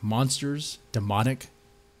write? Monsters, demonic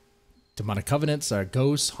covenants,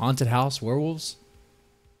 ghosts, haunted house, werewolves.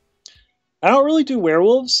 I don't really do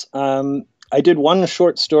werewolves. I did one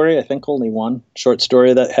short story, I think only one short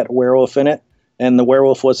story that had a werewolf in it, and the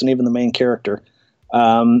werewolf wasn't even the main character.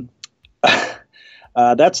 That's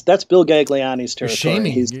Bill Gagliani's territory.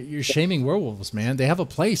 You're shaming werewolves, man. They have a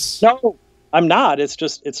place. No, I'm not.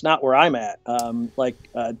 It's not where I'm at.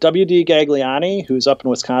 W.D. Gagliani, who's up in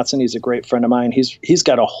Wisconsin, he's a great friend of mine. He's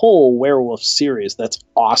got a whole werewolf series that's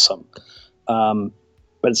awesome.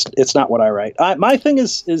 But it's not what I write. My thing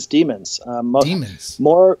is demons. Demons.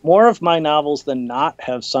 More of my novels than not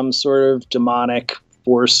have some sort of demonic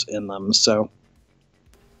force in them. So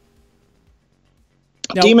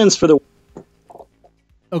now, demons for the.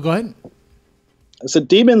 Oh, go ahead. I said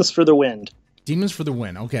demons for the wind. Demons for the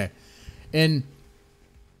win. Okay. And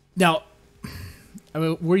now,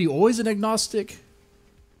 were you always an agnostic?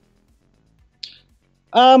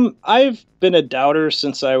 I've been a doubter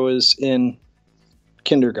since I was in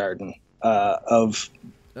kindergarten.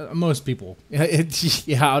 Most people, yeah,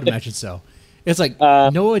 I would imagine so. It's like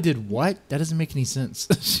Noah did what? That doesn't make any sense.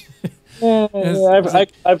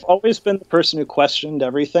 I've always been the person who questioned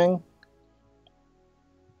everything.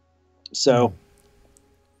 So.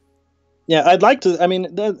 Yeah, I'd like to. I mean,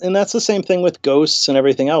 and that's the same thing with ghosts and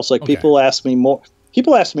everything else. Like people ask me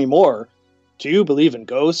more. Do you believe in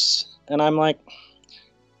ghosts? And I'm like,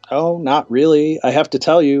 oh, not really. I have to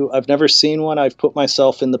tell you, I've never seen one. I've put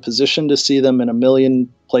myself in the position to see them in a million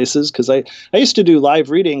places because I used to do live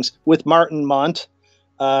readings with Martin Munt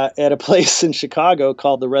at a place in Chicago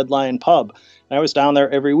called the Red Lion Pub. And I was down there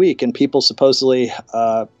every week, and people supposedly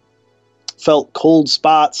felt cold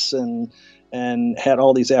spots and had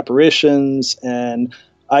all these apparitions. And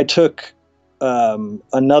I took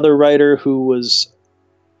another writer who was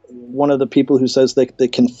one of the people who says they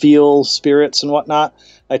can feel spirits and whatnot.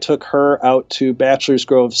 I took her out to Bachelor's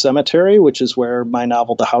Grove Cemetery, which is where my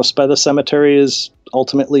novel The House by the Cemetery is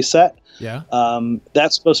ultimately set. Yeah.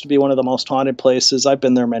 That's supposed to be one of the most haunted places. I've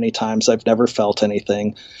been there many times. I've never felt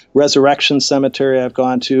anything. Resurrection Cemetery I've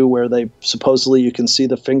gone to, where supposedly you can see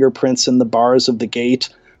the fingerprints in the bars of the gate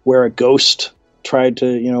where a ghost tried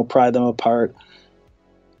to, pry them apart.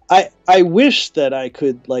 I wish that I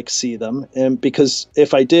could see them, and because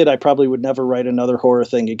if I did, I probably would never write another horror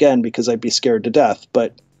thing again because I'd be scared to death.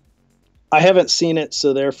 But I haven't seen it,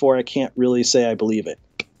 so therefore I can't really say I believe it.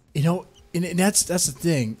 And that's the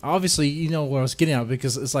thing. Obviously, what I was getting at,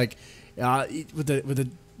 because it's like with the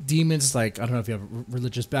demons, like I don't know if you have a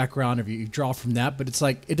religious background or if you draw from that, but it's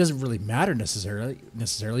like it doesn't really matter necessarily.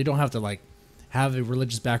 You don't have to have a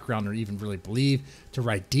religious background or even really believe to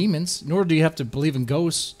write demons, nor do you have to believe in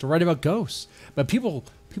ghosts to write about ghosts. But people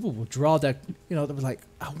will draw that, they'll be like,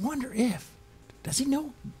 I wonder if, has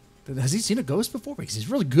he seen a ghost before? Because he's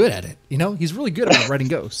really good at it. He's really good at writing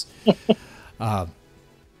ghosts.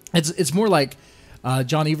 It's more like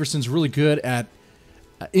John Everson's really good at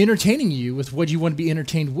entertaining you with what you want to be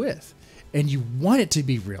entertained with. and you want it to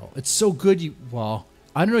be real. It's so good. Well,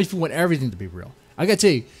 I don't know if you want everything to be real. I got to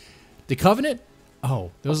tell you, the Covenant,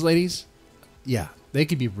 those ladies, yeah, they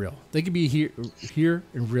could be real. They could be here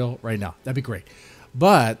and real right now. That'd be great.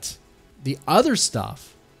 But the other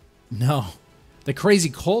stuff, no. The crazy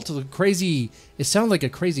cult, it sounded like a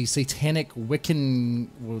crazy satanic Wiccan,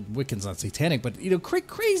 well, Wiccan's not satanic, but,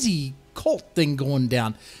 crazy cult thing going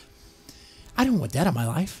down. I don't want that in my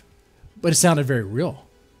life. But it sounded very real,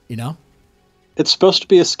 It's supposed to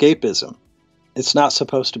be escapism. It's not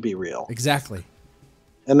supposed to be real. Exactly.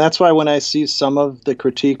 And that's why when I see some of the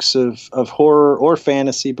critiques of horror or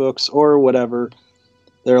fantasy books or whatever,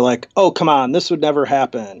 they're like, oh, come on, this would never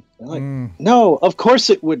happen. I'm like, no, of course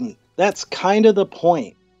it wouldn't. That's kind of the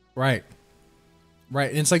point. Right.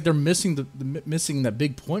 And it's like they're missing missing that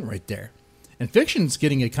big point right there. And fiction's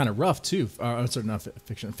getting it kind of rough too. Sorry, not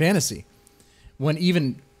fiction, fantasy. When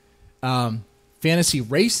even fantasy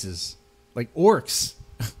races like orcs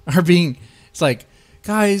are being, it's like,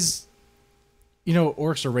 guys,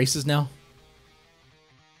 orcs are racist now.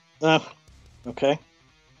 Okay.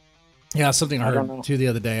 Yeah, something I heard too the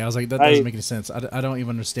other day. I was like, that doesn't make any sense. I don't even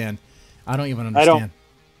understand.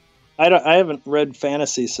 I haven't read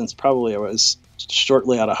fantasy since probably I was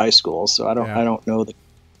shortly out of high school, so I don't know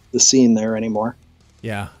the scene there anymore.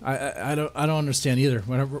 Yeah, I don't understand either.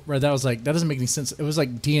 When I read that, I was like, that doesn't make any sense. It was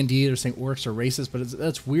like D&D. They're saying orcs are racist, but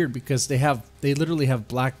that's weird because they literally have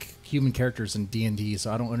black human characters in D&D,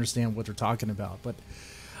 so I don't understand what they're talking about. But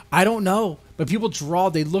I don't know. But people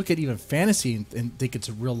they look at even fantasy and think it's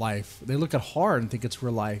real life. They look at horror and think it's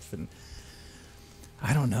real life, and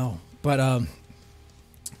I don't know. But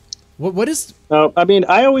what is?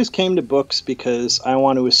 I always came to books because I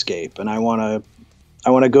want to escape, and I want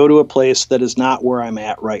to go to a place that is not where I'm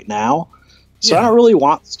at right now. So I don't really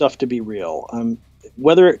want stuff to be real.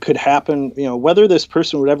 Whether it could happen, whether this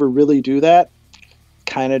person would ever really do that,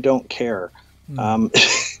 kind of don't care.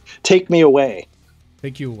 Take me away.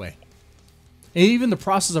 Take you away. And even the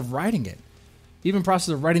process of writing it. Even process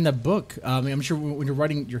of writing that book. I'm sure when you're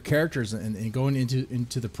writing your characters and going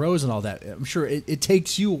into the prose and all that, I'm sure it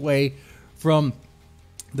takes you away from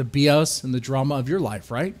the BS and the drama of your life,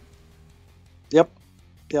 right? Yep.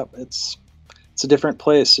 It's a different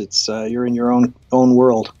place. It's you're in your own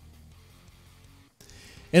world.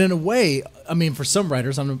 And in a way, for some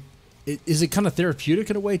writers, is it kind of therapeutic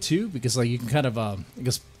in a way too? Because like you can kind of, I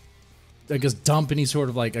guess dump any sort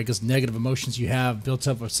of negative emotions you have built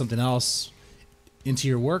up with something else into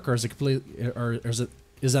your work, or is it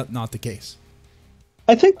is that not the case?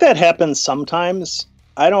 I think that happens sometimes.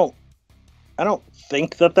 I don't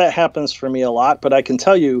think that happens for me a lot, but I can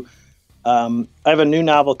tell you, I have a new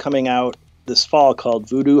novel coming out this fall called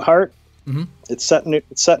Voodoo Heart. Mm-hmm. It's set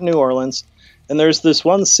in New Orleans, and there's this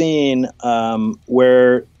one scene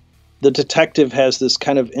where the detective has this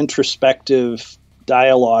kind of introspective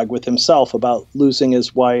dialogue with himself about losing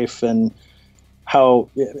his wife and how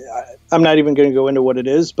I'm not even going to go into what it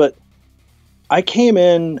is, but I came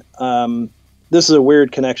in, this is a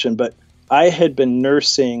weird connection, but I had been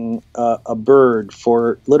nursing a bird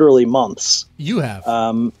for literally months. You have?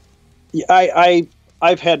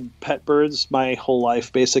 I've had pet birds my whole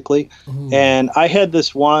life, basically. Ooh. And I had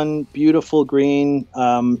this one beautiful green,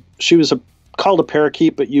 she was called a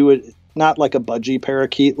parakeet, but not like a budgie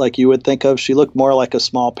parakeet like you would think of. She looked more like a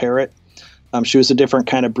small parrot. She was a different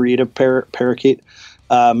kind of breed of parakeet.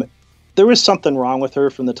 There was something wrong with her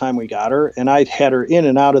from the time we got her, and I had her in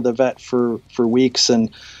and out of the vet for weeks, and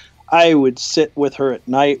I would sit with her at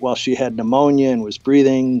night while she had pneumonia and was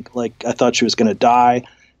breathing like I thought she was going to die.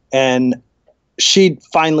 And she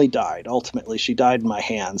finally died. Ultimately, she died in my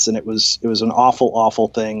hands, and it was an awful, awful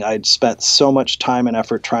thing. I'd spent so much time and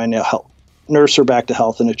effort trying to help nurse her back to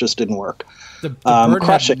health, and it just didn't work. The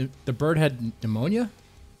bird had pneumonia?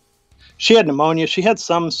 She had pneumonia. She had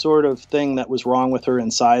some sort of thing that was wrong with her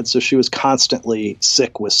inside, so she was constantly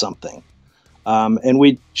sick with something.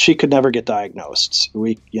 And she could never get diagnosed.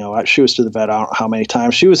 She was to the vet I don't know how many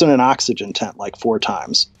times. She was in an oxygen tent like 4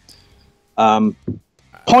 times.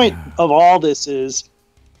 Point of all this is,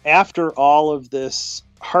 after all of this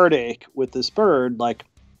heartache with this bird, like,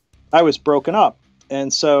 I was broken up.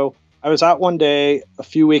 And so I was out one day a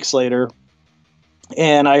few weeks later,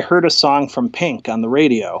 and I heard a song from Pink on the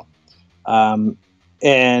radio. And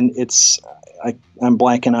I'm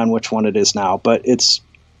blanking on which one it is now, but it's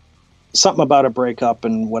something about a breakup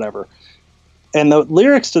and whatever. And the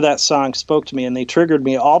lyrics to that song spoke to me, and they triggered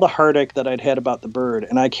me all the heartache that I'd had about the bird.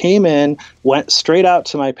 And I came in, went straight out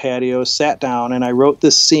to my patio, sat down, and I wrote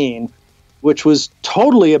this scene, which was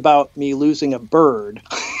totally about me losing a bird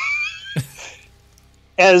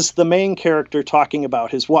as the main character talking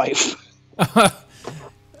about his wife.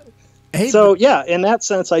 Hey, So yeah, in that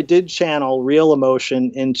sense, I did channel real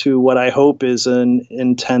emotion into what I hope is an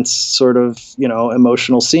intense sort of,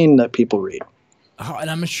 emotional scene that people read.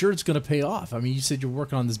 and I'm sure it's going to pay off. I mean, you said you're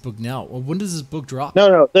working on this book now. Well, when does this book drop?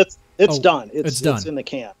 No, it's Oh, done. it's done. It's in the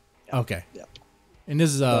can. Yeah. Okay. Yeah. And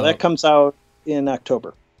this is So that comes out in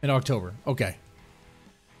October. in October. Okay.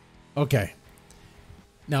 Okay.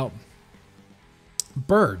 Now,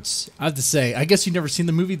 birds. I have to say, I guess you've never seen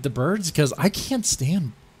the movie The Birds, because I can't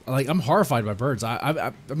stand. Like, I'm horrified by birds.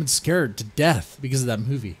 I've been scared to death because of that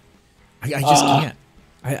movie. I just can't.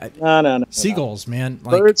 No. Seagulls, man.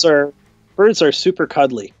 Like, Birds are super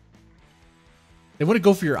cuddly. they want to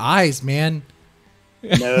go for your eyes, man.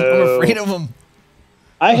 No. I'm afraid of them.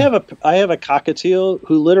 I have a cockatiel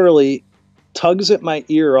who literally tugs at my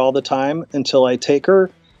ear all the time until I take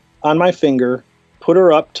her on my finger, put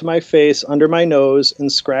her up to my face under my nose,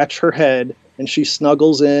 and scratch her head, and she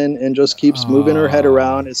snuggles in and just keeps moving her head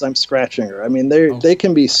around as I'm scratching her. I mean, they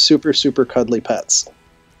can be super, super cuddly pets.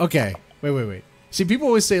 Okay, wait. See, people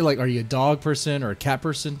always say, like, are you a dog person or a cat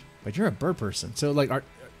person? But you're a bird person. So, like,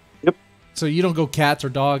 Yep. So you don't go cats or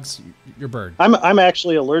dogs. You're bird. I'm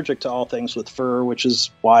actually allergic to all things with fur, which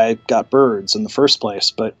is why I got birds in the first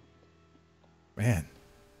place. But man,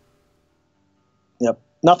 yep,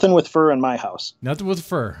 nothing with fur in my house. Nothing with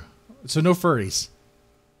fur. So no furries.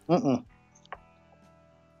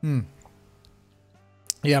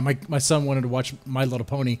 Yeah, my son wanted to watch My Little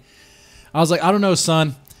Pony. I was like, I don't know,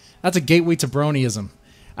 son. That's a gateway to bronyism.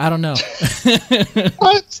 I don't know.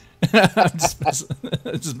 What? I'm just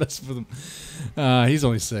messing with him. He's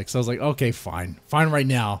only 6. I was like, okay, fine right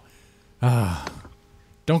now.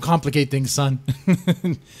 Don't complicate things, son.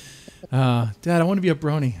 Dad, I want to be a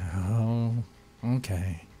brony. Oh,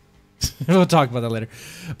 okay. We'll talk about that later.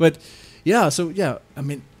 But yeah, so yeah, I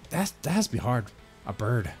mean that has to be hard. A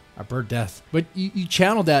bird death. But you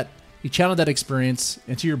channeled that experience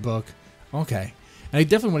into your book. Okay. And I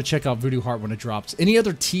definitely want to check out Voodoo Heart when it drops. Any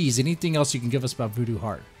other tease? Anything else you can give us about Voodoo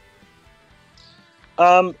Heart?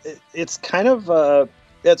 It's kind of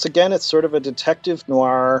it's sort of a detective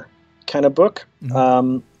noir kind of book,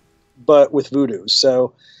 but with voodoo.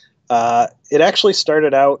 So it actually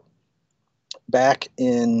started out back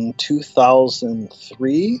in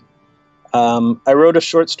 2003. I wrote a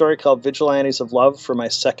short story called Vigilantes of Love for my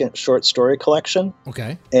second short story collection.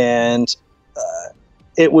 Okay. And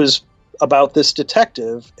it was about this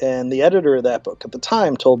detective, and the editor of that book at the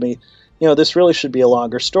time told me, this really should be a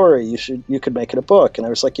longer story. You could make it a book. And I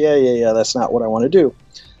was like, yeah, that's not what I want to do.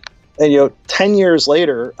 And 10 years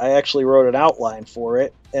later, I actually wrote an outline for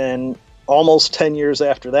it, and almost 10 years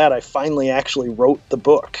after that, I finally actually wrote the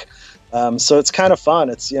book. So it's kind of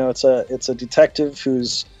fun. It's a detective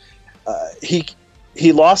who's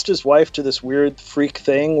he lost his wife to this weird freak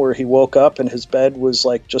thing where he woke up and his bed was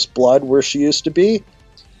like just blood where she used to be.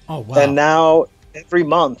 Oh wow! And now every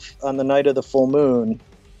month on the night of the full moon,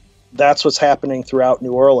 that's what's happening throughout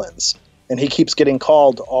New Orleans. And he keeps getting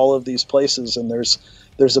called to all of these places, and there's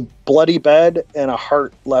a bloody bed and a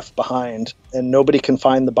heart left behind, and nobody can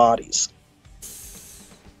find the bodies.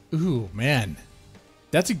 Ooh, man,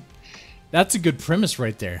 that's a good premise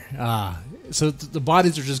right there. So the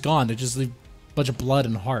bodies are just gone; they just leave a bunch of blood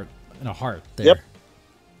and a heart there.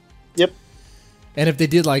 Yep. And if they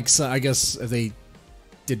did I guess if they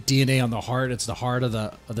did DNA on the heart, it's the heart of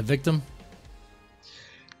the victim.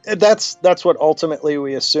 That's what ultimately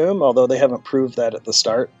we assume, although they haven't proved that at the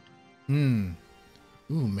start. Ooh,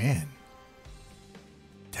 man,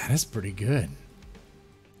 that is pretty good.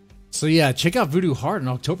 So yeah, check out Voodoo Heart in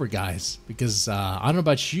October, guys, because I don't know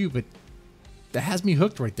about you, but that has me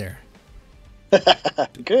hooked right there.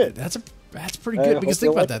 Good. That's pretty good, because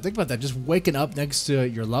think about that. Think about that. Just waking up next to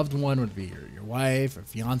your loved one, would be your wife or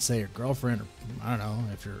fiance or girlfriend, or I don't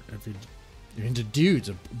know if you're into dudes,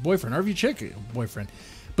 a boyfriend, or if you chick, a boyfriend.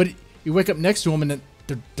 But you wake up next to them and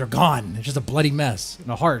they're gone. It's just a bloody mess and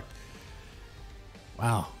a heart.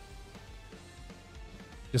 Wow.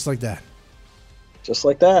 Just like that. Just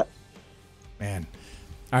like that. Man.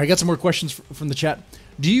 All right, I got some more questions from the chat.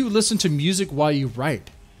 Do you listen to music while you write?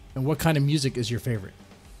 And what kind of music is your favorite?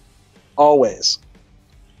 Always.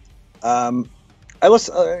 I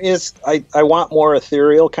listen. I want more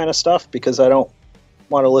ethereal kind of stuff because I don't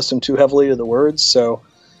want to listen too heavily to the words. So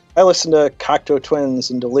I listen to Cocteau Twins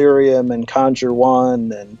and Delirium and Conjure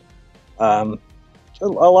One and a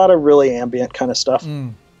lot of really ambient kind of stuff.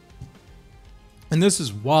 And this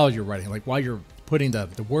is while you're writing, like while you're putting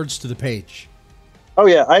the words to the page. Oh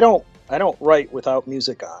yeah, I don't write without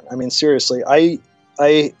music on. I mean, seriously,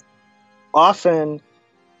 I often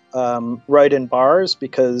write in bars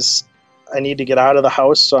because I need to get out of the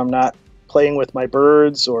house, so I'm not playing with my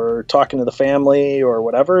birds or talking to the family or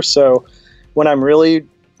whatever. So when I'm really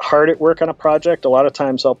hard at work on a project, a lot of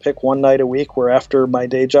times I'll pick one night a week where after my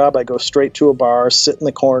day job, I go straight to a bar, sit in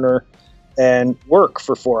the corner, and work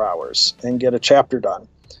for 4 hours and get a chapter done.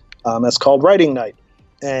 That's called writing night.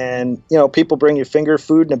 And, people bring you finger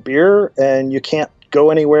food and a beer, and you can't go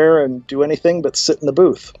anywhere and do anything but sit in the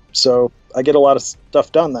booth. So I get a lot of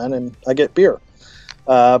stuff done then, and I get beer.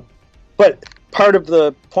 But part of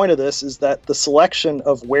the point of this is that the selection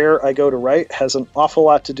of where I go to write has an awful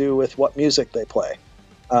lot to do with what music they play.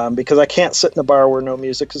 Because I can't sit in a bar where no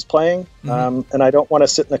music is playing, and I don't want to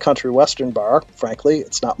sit in a country western bar. Frankly,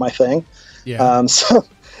 it's not my thing. Yeah.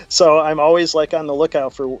 So I'm always like on the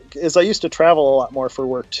lookout for. As I used to travel a lot more for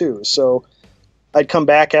work too. So I'd come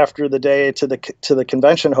back after the day to the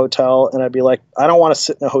convention hotel, and I'd be like, I don't want to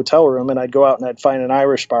sit in a hotel room, and I'd go out and I'd find an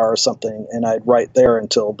Irish bar or something, and I'd write there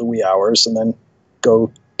until the wee hours, and then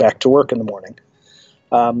go back to work in the morning.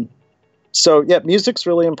 So yeah, music's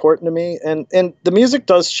really important to me, and the music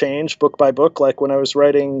does change book by book. Like when I was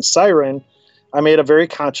writing Siren, I made a very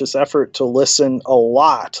conscious effort to listen a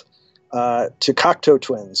lot to Cocteau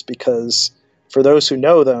Twins, because for those who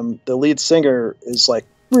know them, the lead singer is like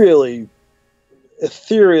really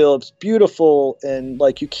ethereal, it's beautiful, and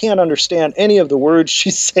like you can't understand any of the words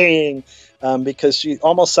she's saying because she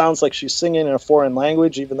almost sounds like she's singing in a foreign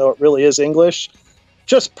language, even though it really is English.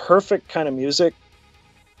 Just perfect kind of music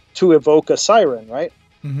to evoke a siren, right?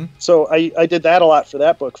 Mm-hmm. So I did that a lot for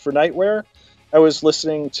that book. For Nightwear, I was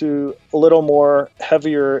listening to a little more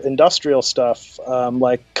heavier industrial stuff,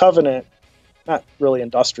 like Covenant, not really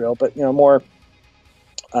industrial, but more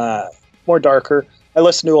darker. I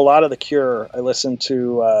listened to a lot of The Cure. I listened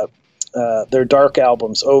to their dark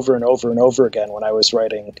albums over and over and over again when I was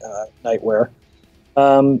writing Nightwear.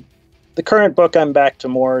 The current book, I'm back to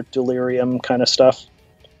more delirium kind of stuff.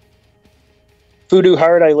 Voodoo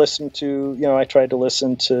Heart, I listened to, I tried to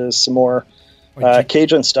listen to some more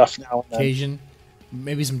Cajun stuff now and then. Cajun?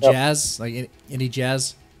 Maybe some jazz? Like any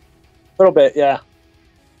jazz? A little bit, yeah.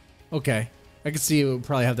 Okay. I could see it would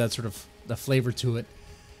probably have that sort of the flavor to it.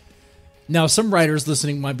 Now, some writers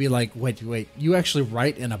listening might be like, wait, you actually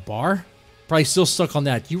write in a bar? Probably still stuck on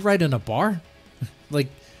that. You write in a bar? But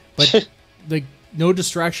like no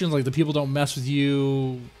distractions, like the people don't mess with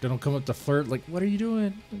you, they don't come up to flirt, like, what are you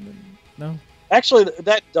doing? No? Actually,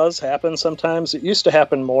 that does happen sometimes. It used to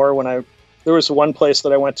happen more when there was one place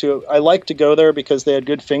that I went to. I liked to go there because they had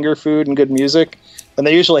good finger food and good music, and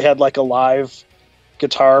they usually had like a live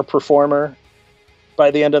guitar performer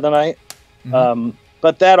by the end of the night. Mm-hmm.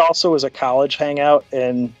 But that also was a college hangout,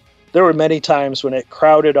 and there were many times when it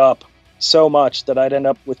crowded up so much that I'd end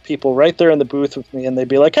up with people right there in the booth with me, and they'd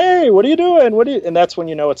be like, "Hey, what are you doing? And that's when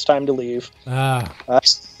you know it's time to leave." I'm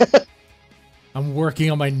working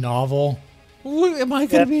on my novel. Am I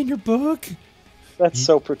going to be in your book? That's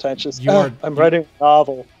so pretentious. I'm writing a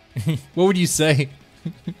novel. What would you say?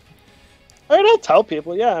 I don't tell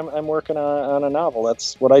people. Yeah, I'm working on a novel.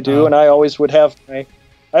 That's what I do, and I always would have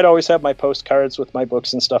I'd always have my postcards with my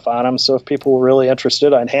books and stuff on them. So if people were really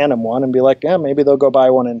interested, I'd hand them one and be like, "Yeah, maybe they'll go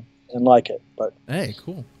buy one and like it." But hey,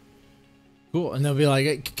 cool. And they'll be like,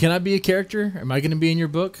 hey, "Can I be a character? Am I going to be in your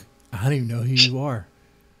book? I don't even know who you are."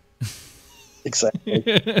 Exactly.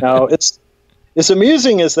 No, it's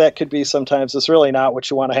amusing as that could be sometimes. It's really not what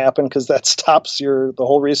you want to happen, because that stops the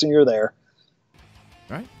whole reason you're there.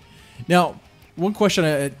 Right. Now, one question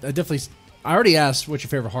I already asked, what's your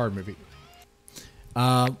favorite horror movie?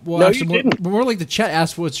 Well, no, actually, you didn't. More like the chat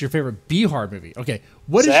asked, what's your favorite B horror movie? Okay,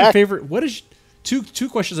 what is your favorite? What is two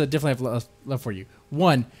questions I definitely have left for you?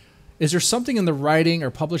 One, is there something in the writing or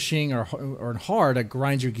publishing or in horror that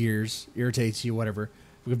grinds your gears, irritates you, whatever?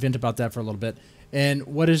 We can vent about that for a little bit. And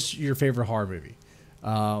what is your favorite horror movie?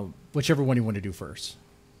 Whichever one you want to do first.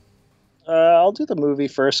 I'll do the movie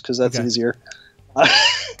first because that's easier.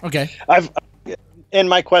 Okay. And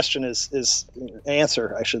my question is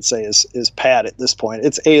answer, I should say, is Pat at this point.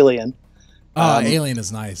 It's Alien. Alien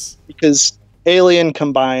is nice. Because Alien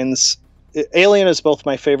is both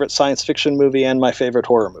my favorite science fiction movie and my favorite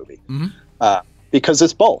horror movie. Mm-hmm. Because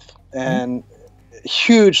it's both. And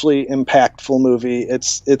hugely impactful movie.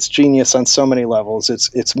 It's genius on so many levels.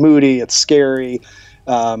 It's moody, it's scary.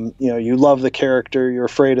 You love the character, you're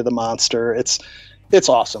afraid of the monster. It's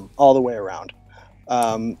awesome all the way around.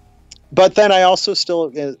 But then I also still,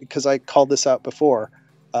 because I called this out before,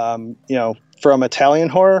 from Italian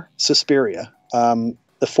horror, Suspiria. The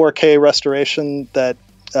 4K restoration that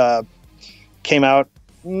came out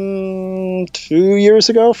 2 years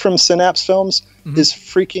ago from Synapse Films is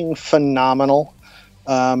freaking phenomenal.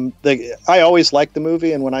 I always liked the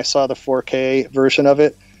movie, and when I saw the 4K version of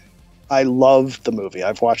it, I love the movie.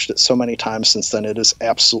 I've watched it so many times since then. It is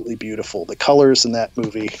absolutely beautiful. The colors in that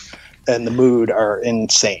movie and the mood are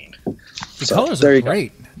insane. The colors are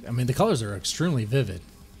great. I mean, the colors are extremely vivid.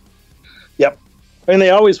 Yep. I mean, they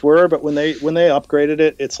always were, but when they upgraded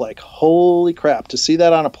it, it's like, holy crap! To see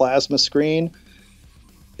that on a plasma screen,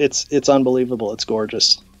 it's unbelievable. It's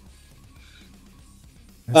gorgeous.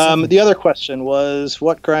 The other question was,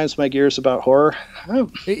 what grinds my gears about horror?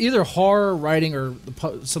 Either horror writing or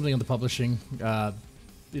something on the publishing,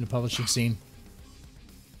 publishing scene.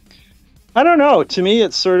 I don't know. To me,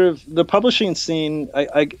 it's sort of the publishing scene.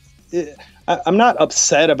 I'm not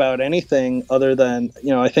upset about anything other than,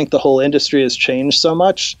 I think the whole industry has changed so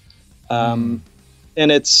much, and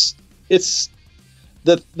it's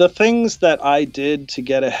the things that I did to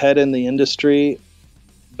get ahead in the industry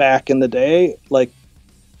back in the day, like,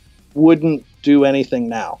 wouldn't do anything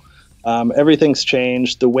now. Everything's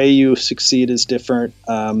changed. The way you succeed is different.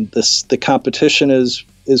 The competition is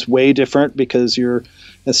way different because you're,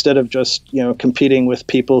 instead of just competing with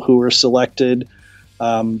people who were selected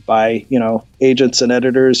by agents and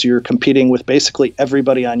editors, you're competing with basically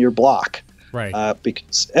everybody on your block. Right.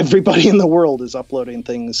 Because everybody in the world is uploading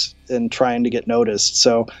things and trying to get noticed.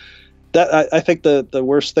 So that I think the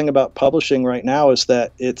worst thing about publishing right now is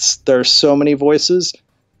that there's so many voices.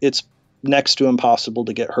 It's next to impossible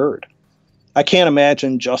to get heard. I can't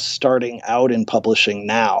imagine just starting out in publishing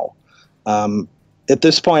now. At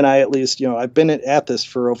this point, I've been at this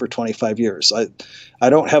for over 25 years. I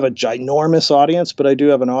don't have a ginormous audience, but I do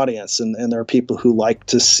have an audience, and there are people who like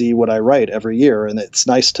to see what I write every year. And it's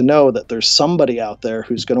nice to know that there's somebody out there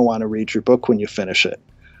who's going to want to read your book when you finish it.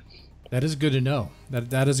 That is good to know.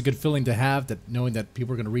 That is a good feeling to have, that knowing that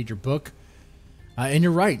people are going to read your book. And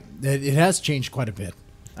you're right. It has changed quite a bit.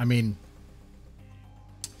 I mean,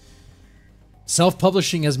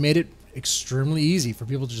 self-publishing has made it extremely easy for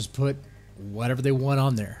people to just put whatever they want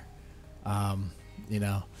on there.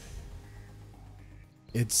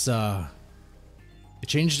 It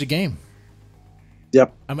changed the game.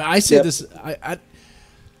 Yep. I mean, I say this, I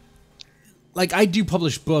do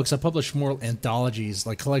publish books. I publish more anthologies,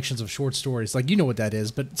 like collections of short stories. Like, you know what that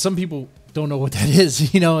is, but some people don't know what that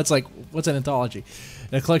is. It's like, what's an anthology?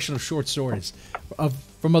 A collection of short stories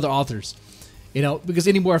from other authors. Because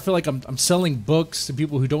anymore I feel like I'm selling books to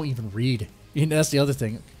people who don't even read. That's the other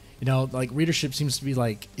thing. Like, readership seems to be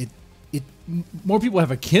like it. More people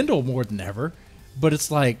have a Kindle more than ever, but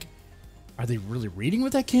it's like, are they really reading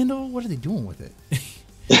with that Kindle? What are they doing with it?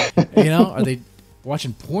 Are they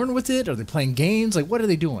watching porn with it? Are they playing games? Like, what are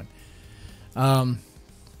they doing? But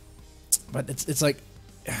it's like,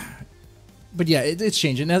 but yeah, it's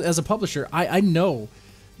changing. As a publisher, I know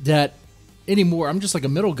that anymore I'm just like a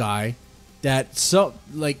middle guy.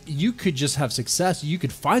 You could just have success. You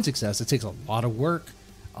could find success. It takes a lot of work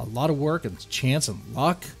and chance and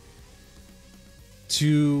luck if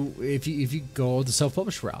you go the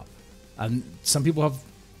self-published route. And some people have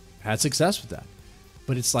had success with that,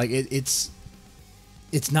 but it's like it's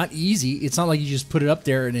not easy. It's not like you just put it up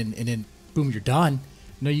there and then boom, you're done.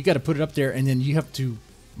 No, you got to put it up there, and then you have to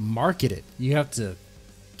market it. You have to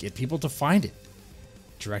get people to find it,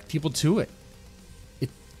 direct people to it.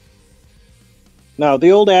 Now,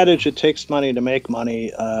 the old adage, it takes money to make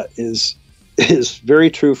money, is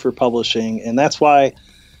very true for publishing. And that's why,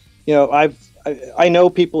 I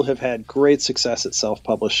know people have had great success at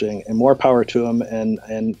self-publishing, and more power to them.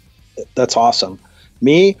 And that's awesome.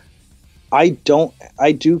 Me, I do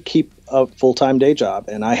keep a full-time day job,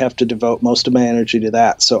 and I have to devote most of my energy to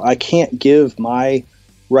that. So I can't give my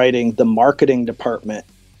writing the marketing department,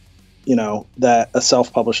 that a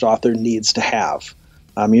self-published author needs to have.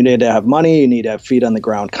 You need to have money. You need to have feet on the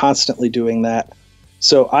ground constantly doing that.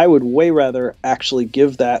 So I would way rather actually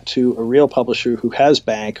give that to a real publisher who has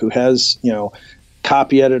bank, who has,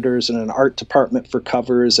 copy editors and an art department for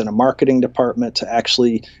covers and a marketing department to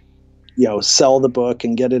actually, sell the book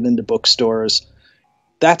and get it into bookstores.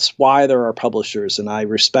 That's why there are publishers, and I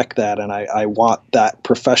respect that. And I want that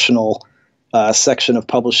professional section of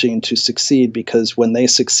publishing to succeed, because when they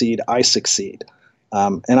succeed, I succeed.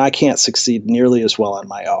 And I can't succeed nearly as well on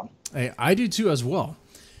my own. I do too as well.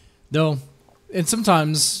 Though, and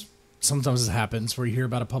sometimes it happens where you hear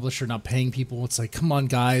about a publisher not paying people. It's like, come on,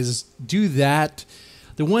 guys, do that.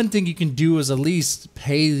 The one thing you can do is at least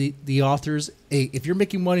pay the authors. Hey, if you're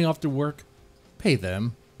making money off their work, pay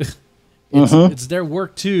them. It's their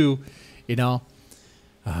work too, I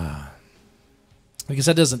guess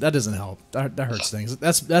that doesn't help. That hurts things.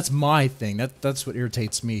 That's my thing. That's what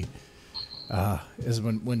irritates me. Is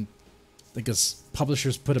when I guess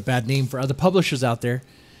publishers put a bad name for other publishers out there.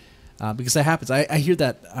 because that happens. I hear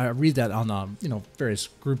that, I read that on various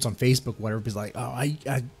groups on Facebook, whatever. It's like, oh, I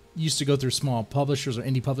used to go through small publishers or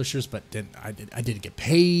indie publishers, but then I didn't get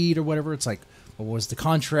paid or whatever. It's like, well, what was the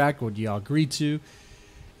contract? What did y'all agree to?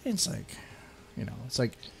 And it's like, it's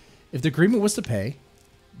like, if the agreement was to pay,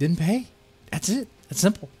 didn't pay. That's it. That's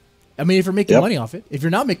simple. I mean, if you're making money off it, if you're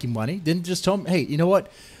not making money, then just tell them, hey, you know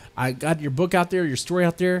what? I got your book out there, your story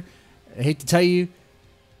out there. I hate to tell you,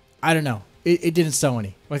 I don't know. It didn't sell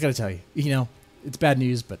any. What can I tell you? It's bad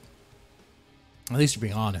news, but at least you're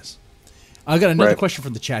being honest. I got another question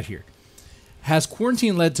from the chat here. Has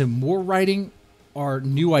quarantine led to more writing or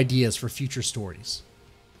new ideas for future stories?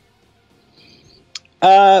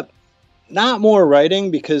 Not more writing,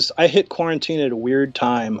 because I hit quarantine at a weird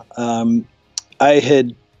time. I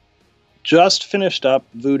had just finished up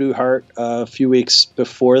Voodoo Heart a few weeks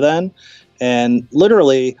before then, and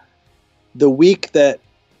literally the week that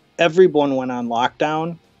everyone went on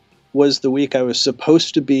lockdown was the week I was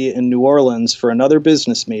supposed to be in New Orleans for another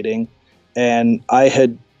business meeting, and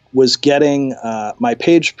I was getting my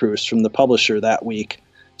page proofs from the publisher that week.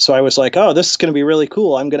 So I was like, oh, this is going to be really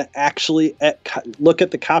cool. I'm going to actually look at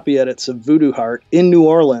the copy edits of Voodoo Heart in New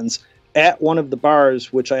Orleans at one of the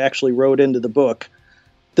bars, which I actually wrote into the book.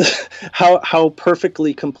 How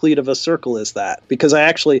perfectly complete of a circle is that? Because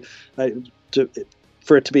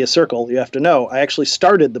for it to be a circle, you have to know, I actually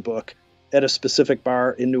started the book at a specific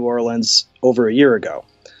bar in New Orleans over a year ago.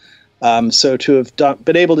 So to have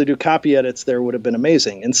been able to do copy edits there would have been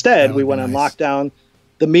amazing. Instead, we went on lockdown.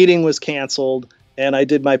 The meeting was canceled, and I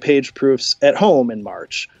did my page proofs at home in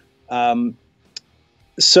March.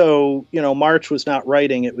 So, March was not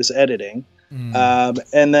writing, it was editing.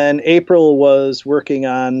 And then April was working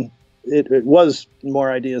on, it was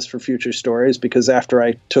more ideas for future stories, because after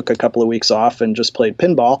I took a couple of weeks off and just played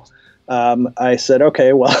pinball, I said,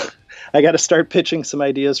 okay, well, I got to start pitching some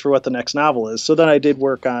ideas for what the next novel is. So then I did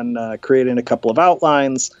work on creating a couple of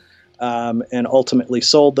outlines, and ultimately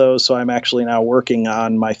sold those. So I'm actually now working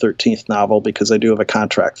on my 13th novel, because I do have a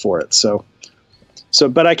contract for it. So,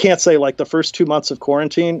 but I can't say, like, the first 2 months of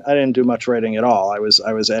quarantine, I didn't do much writing at all. I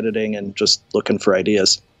was editing and just looking for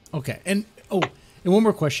ideas. Okay. And one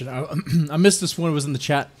more question. I missed this one. It was in the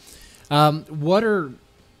chat. What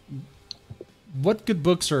good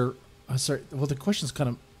books are, sorry, well, the question's kind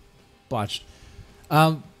of botched.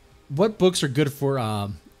 What books are good for,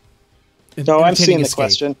 I'm seeing the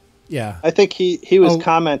question. Yeah, I think he was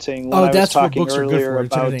commenting when I was talking earlier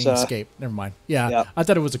about escape. Never mind. Yeah, I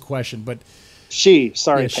thought it was a question, but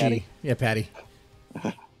Patty. Yeah, Patty.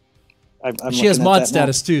 I'm she has mod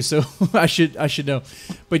status too, so I should know.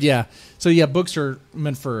 But yeah, so yeah, books are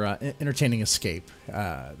meant for entertaining escape.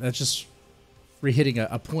 That's just re-hitting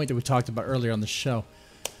a point that we talked about earlier on the show.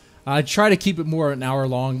 I try to keep it more an hour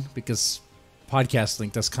long, because podcast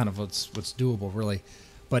length, that's kind of what's doable, really.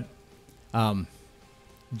 But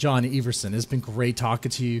John Everson, it's been great talking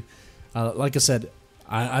to you. Like I said,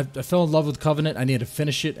 I fell in love with Covenant. I need to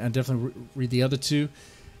finish it and definitely read the other two.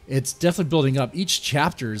 It's definitely building up. Each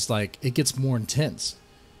chapter is like, it gets more intense.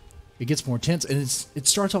 It gets more intense, and it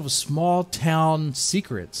starts off with small town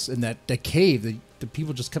secrets in that cave that the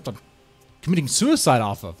people just kept on committing suicide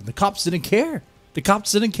off of, and the cops didn't care.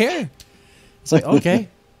 It's like, okay.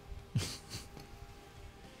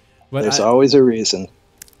 But there's always a reason.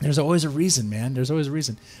 There's always a reason, man. There's always a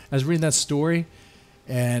reason. I was reading that story,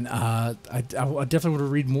 and I definitely want to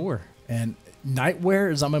read more. And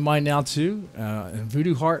Nightwear is on my mind now too, and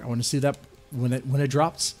Voodoo Heart. I want to see that when it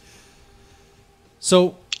drops.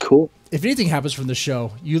 So cool. If anything happens from the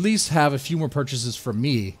show, you at least have a few more purchases from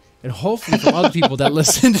me, and hopefully from other people that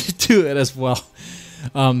listened to it as well.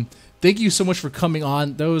 Thank you so much for coming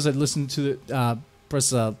on. Those that listen to it, press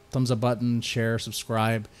the thumbs up button, share,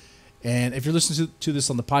 subscribe. And if you're listening to this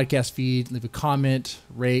on the podcast feed, leave a comment,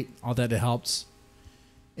 rate, all that. It helps.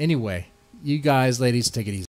 Anyway, you guys, ladies, take it easy.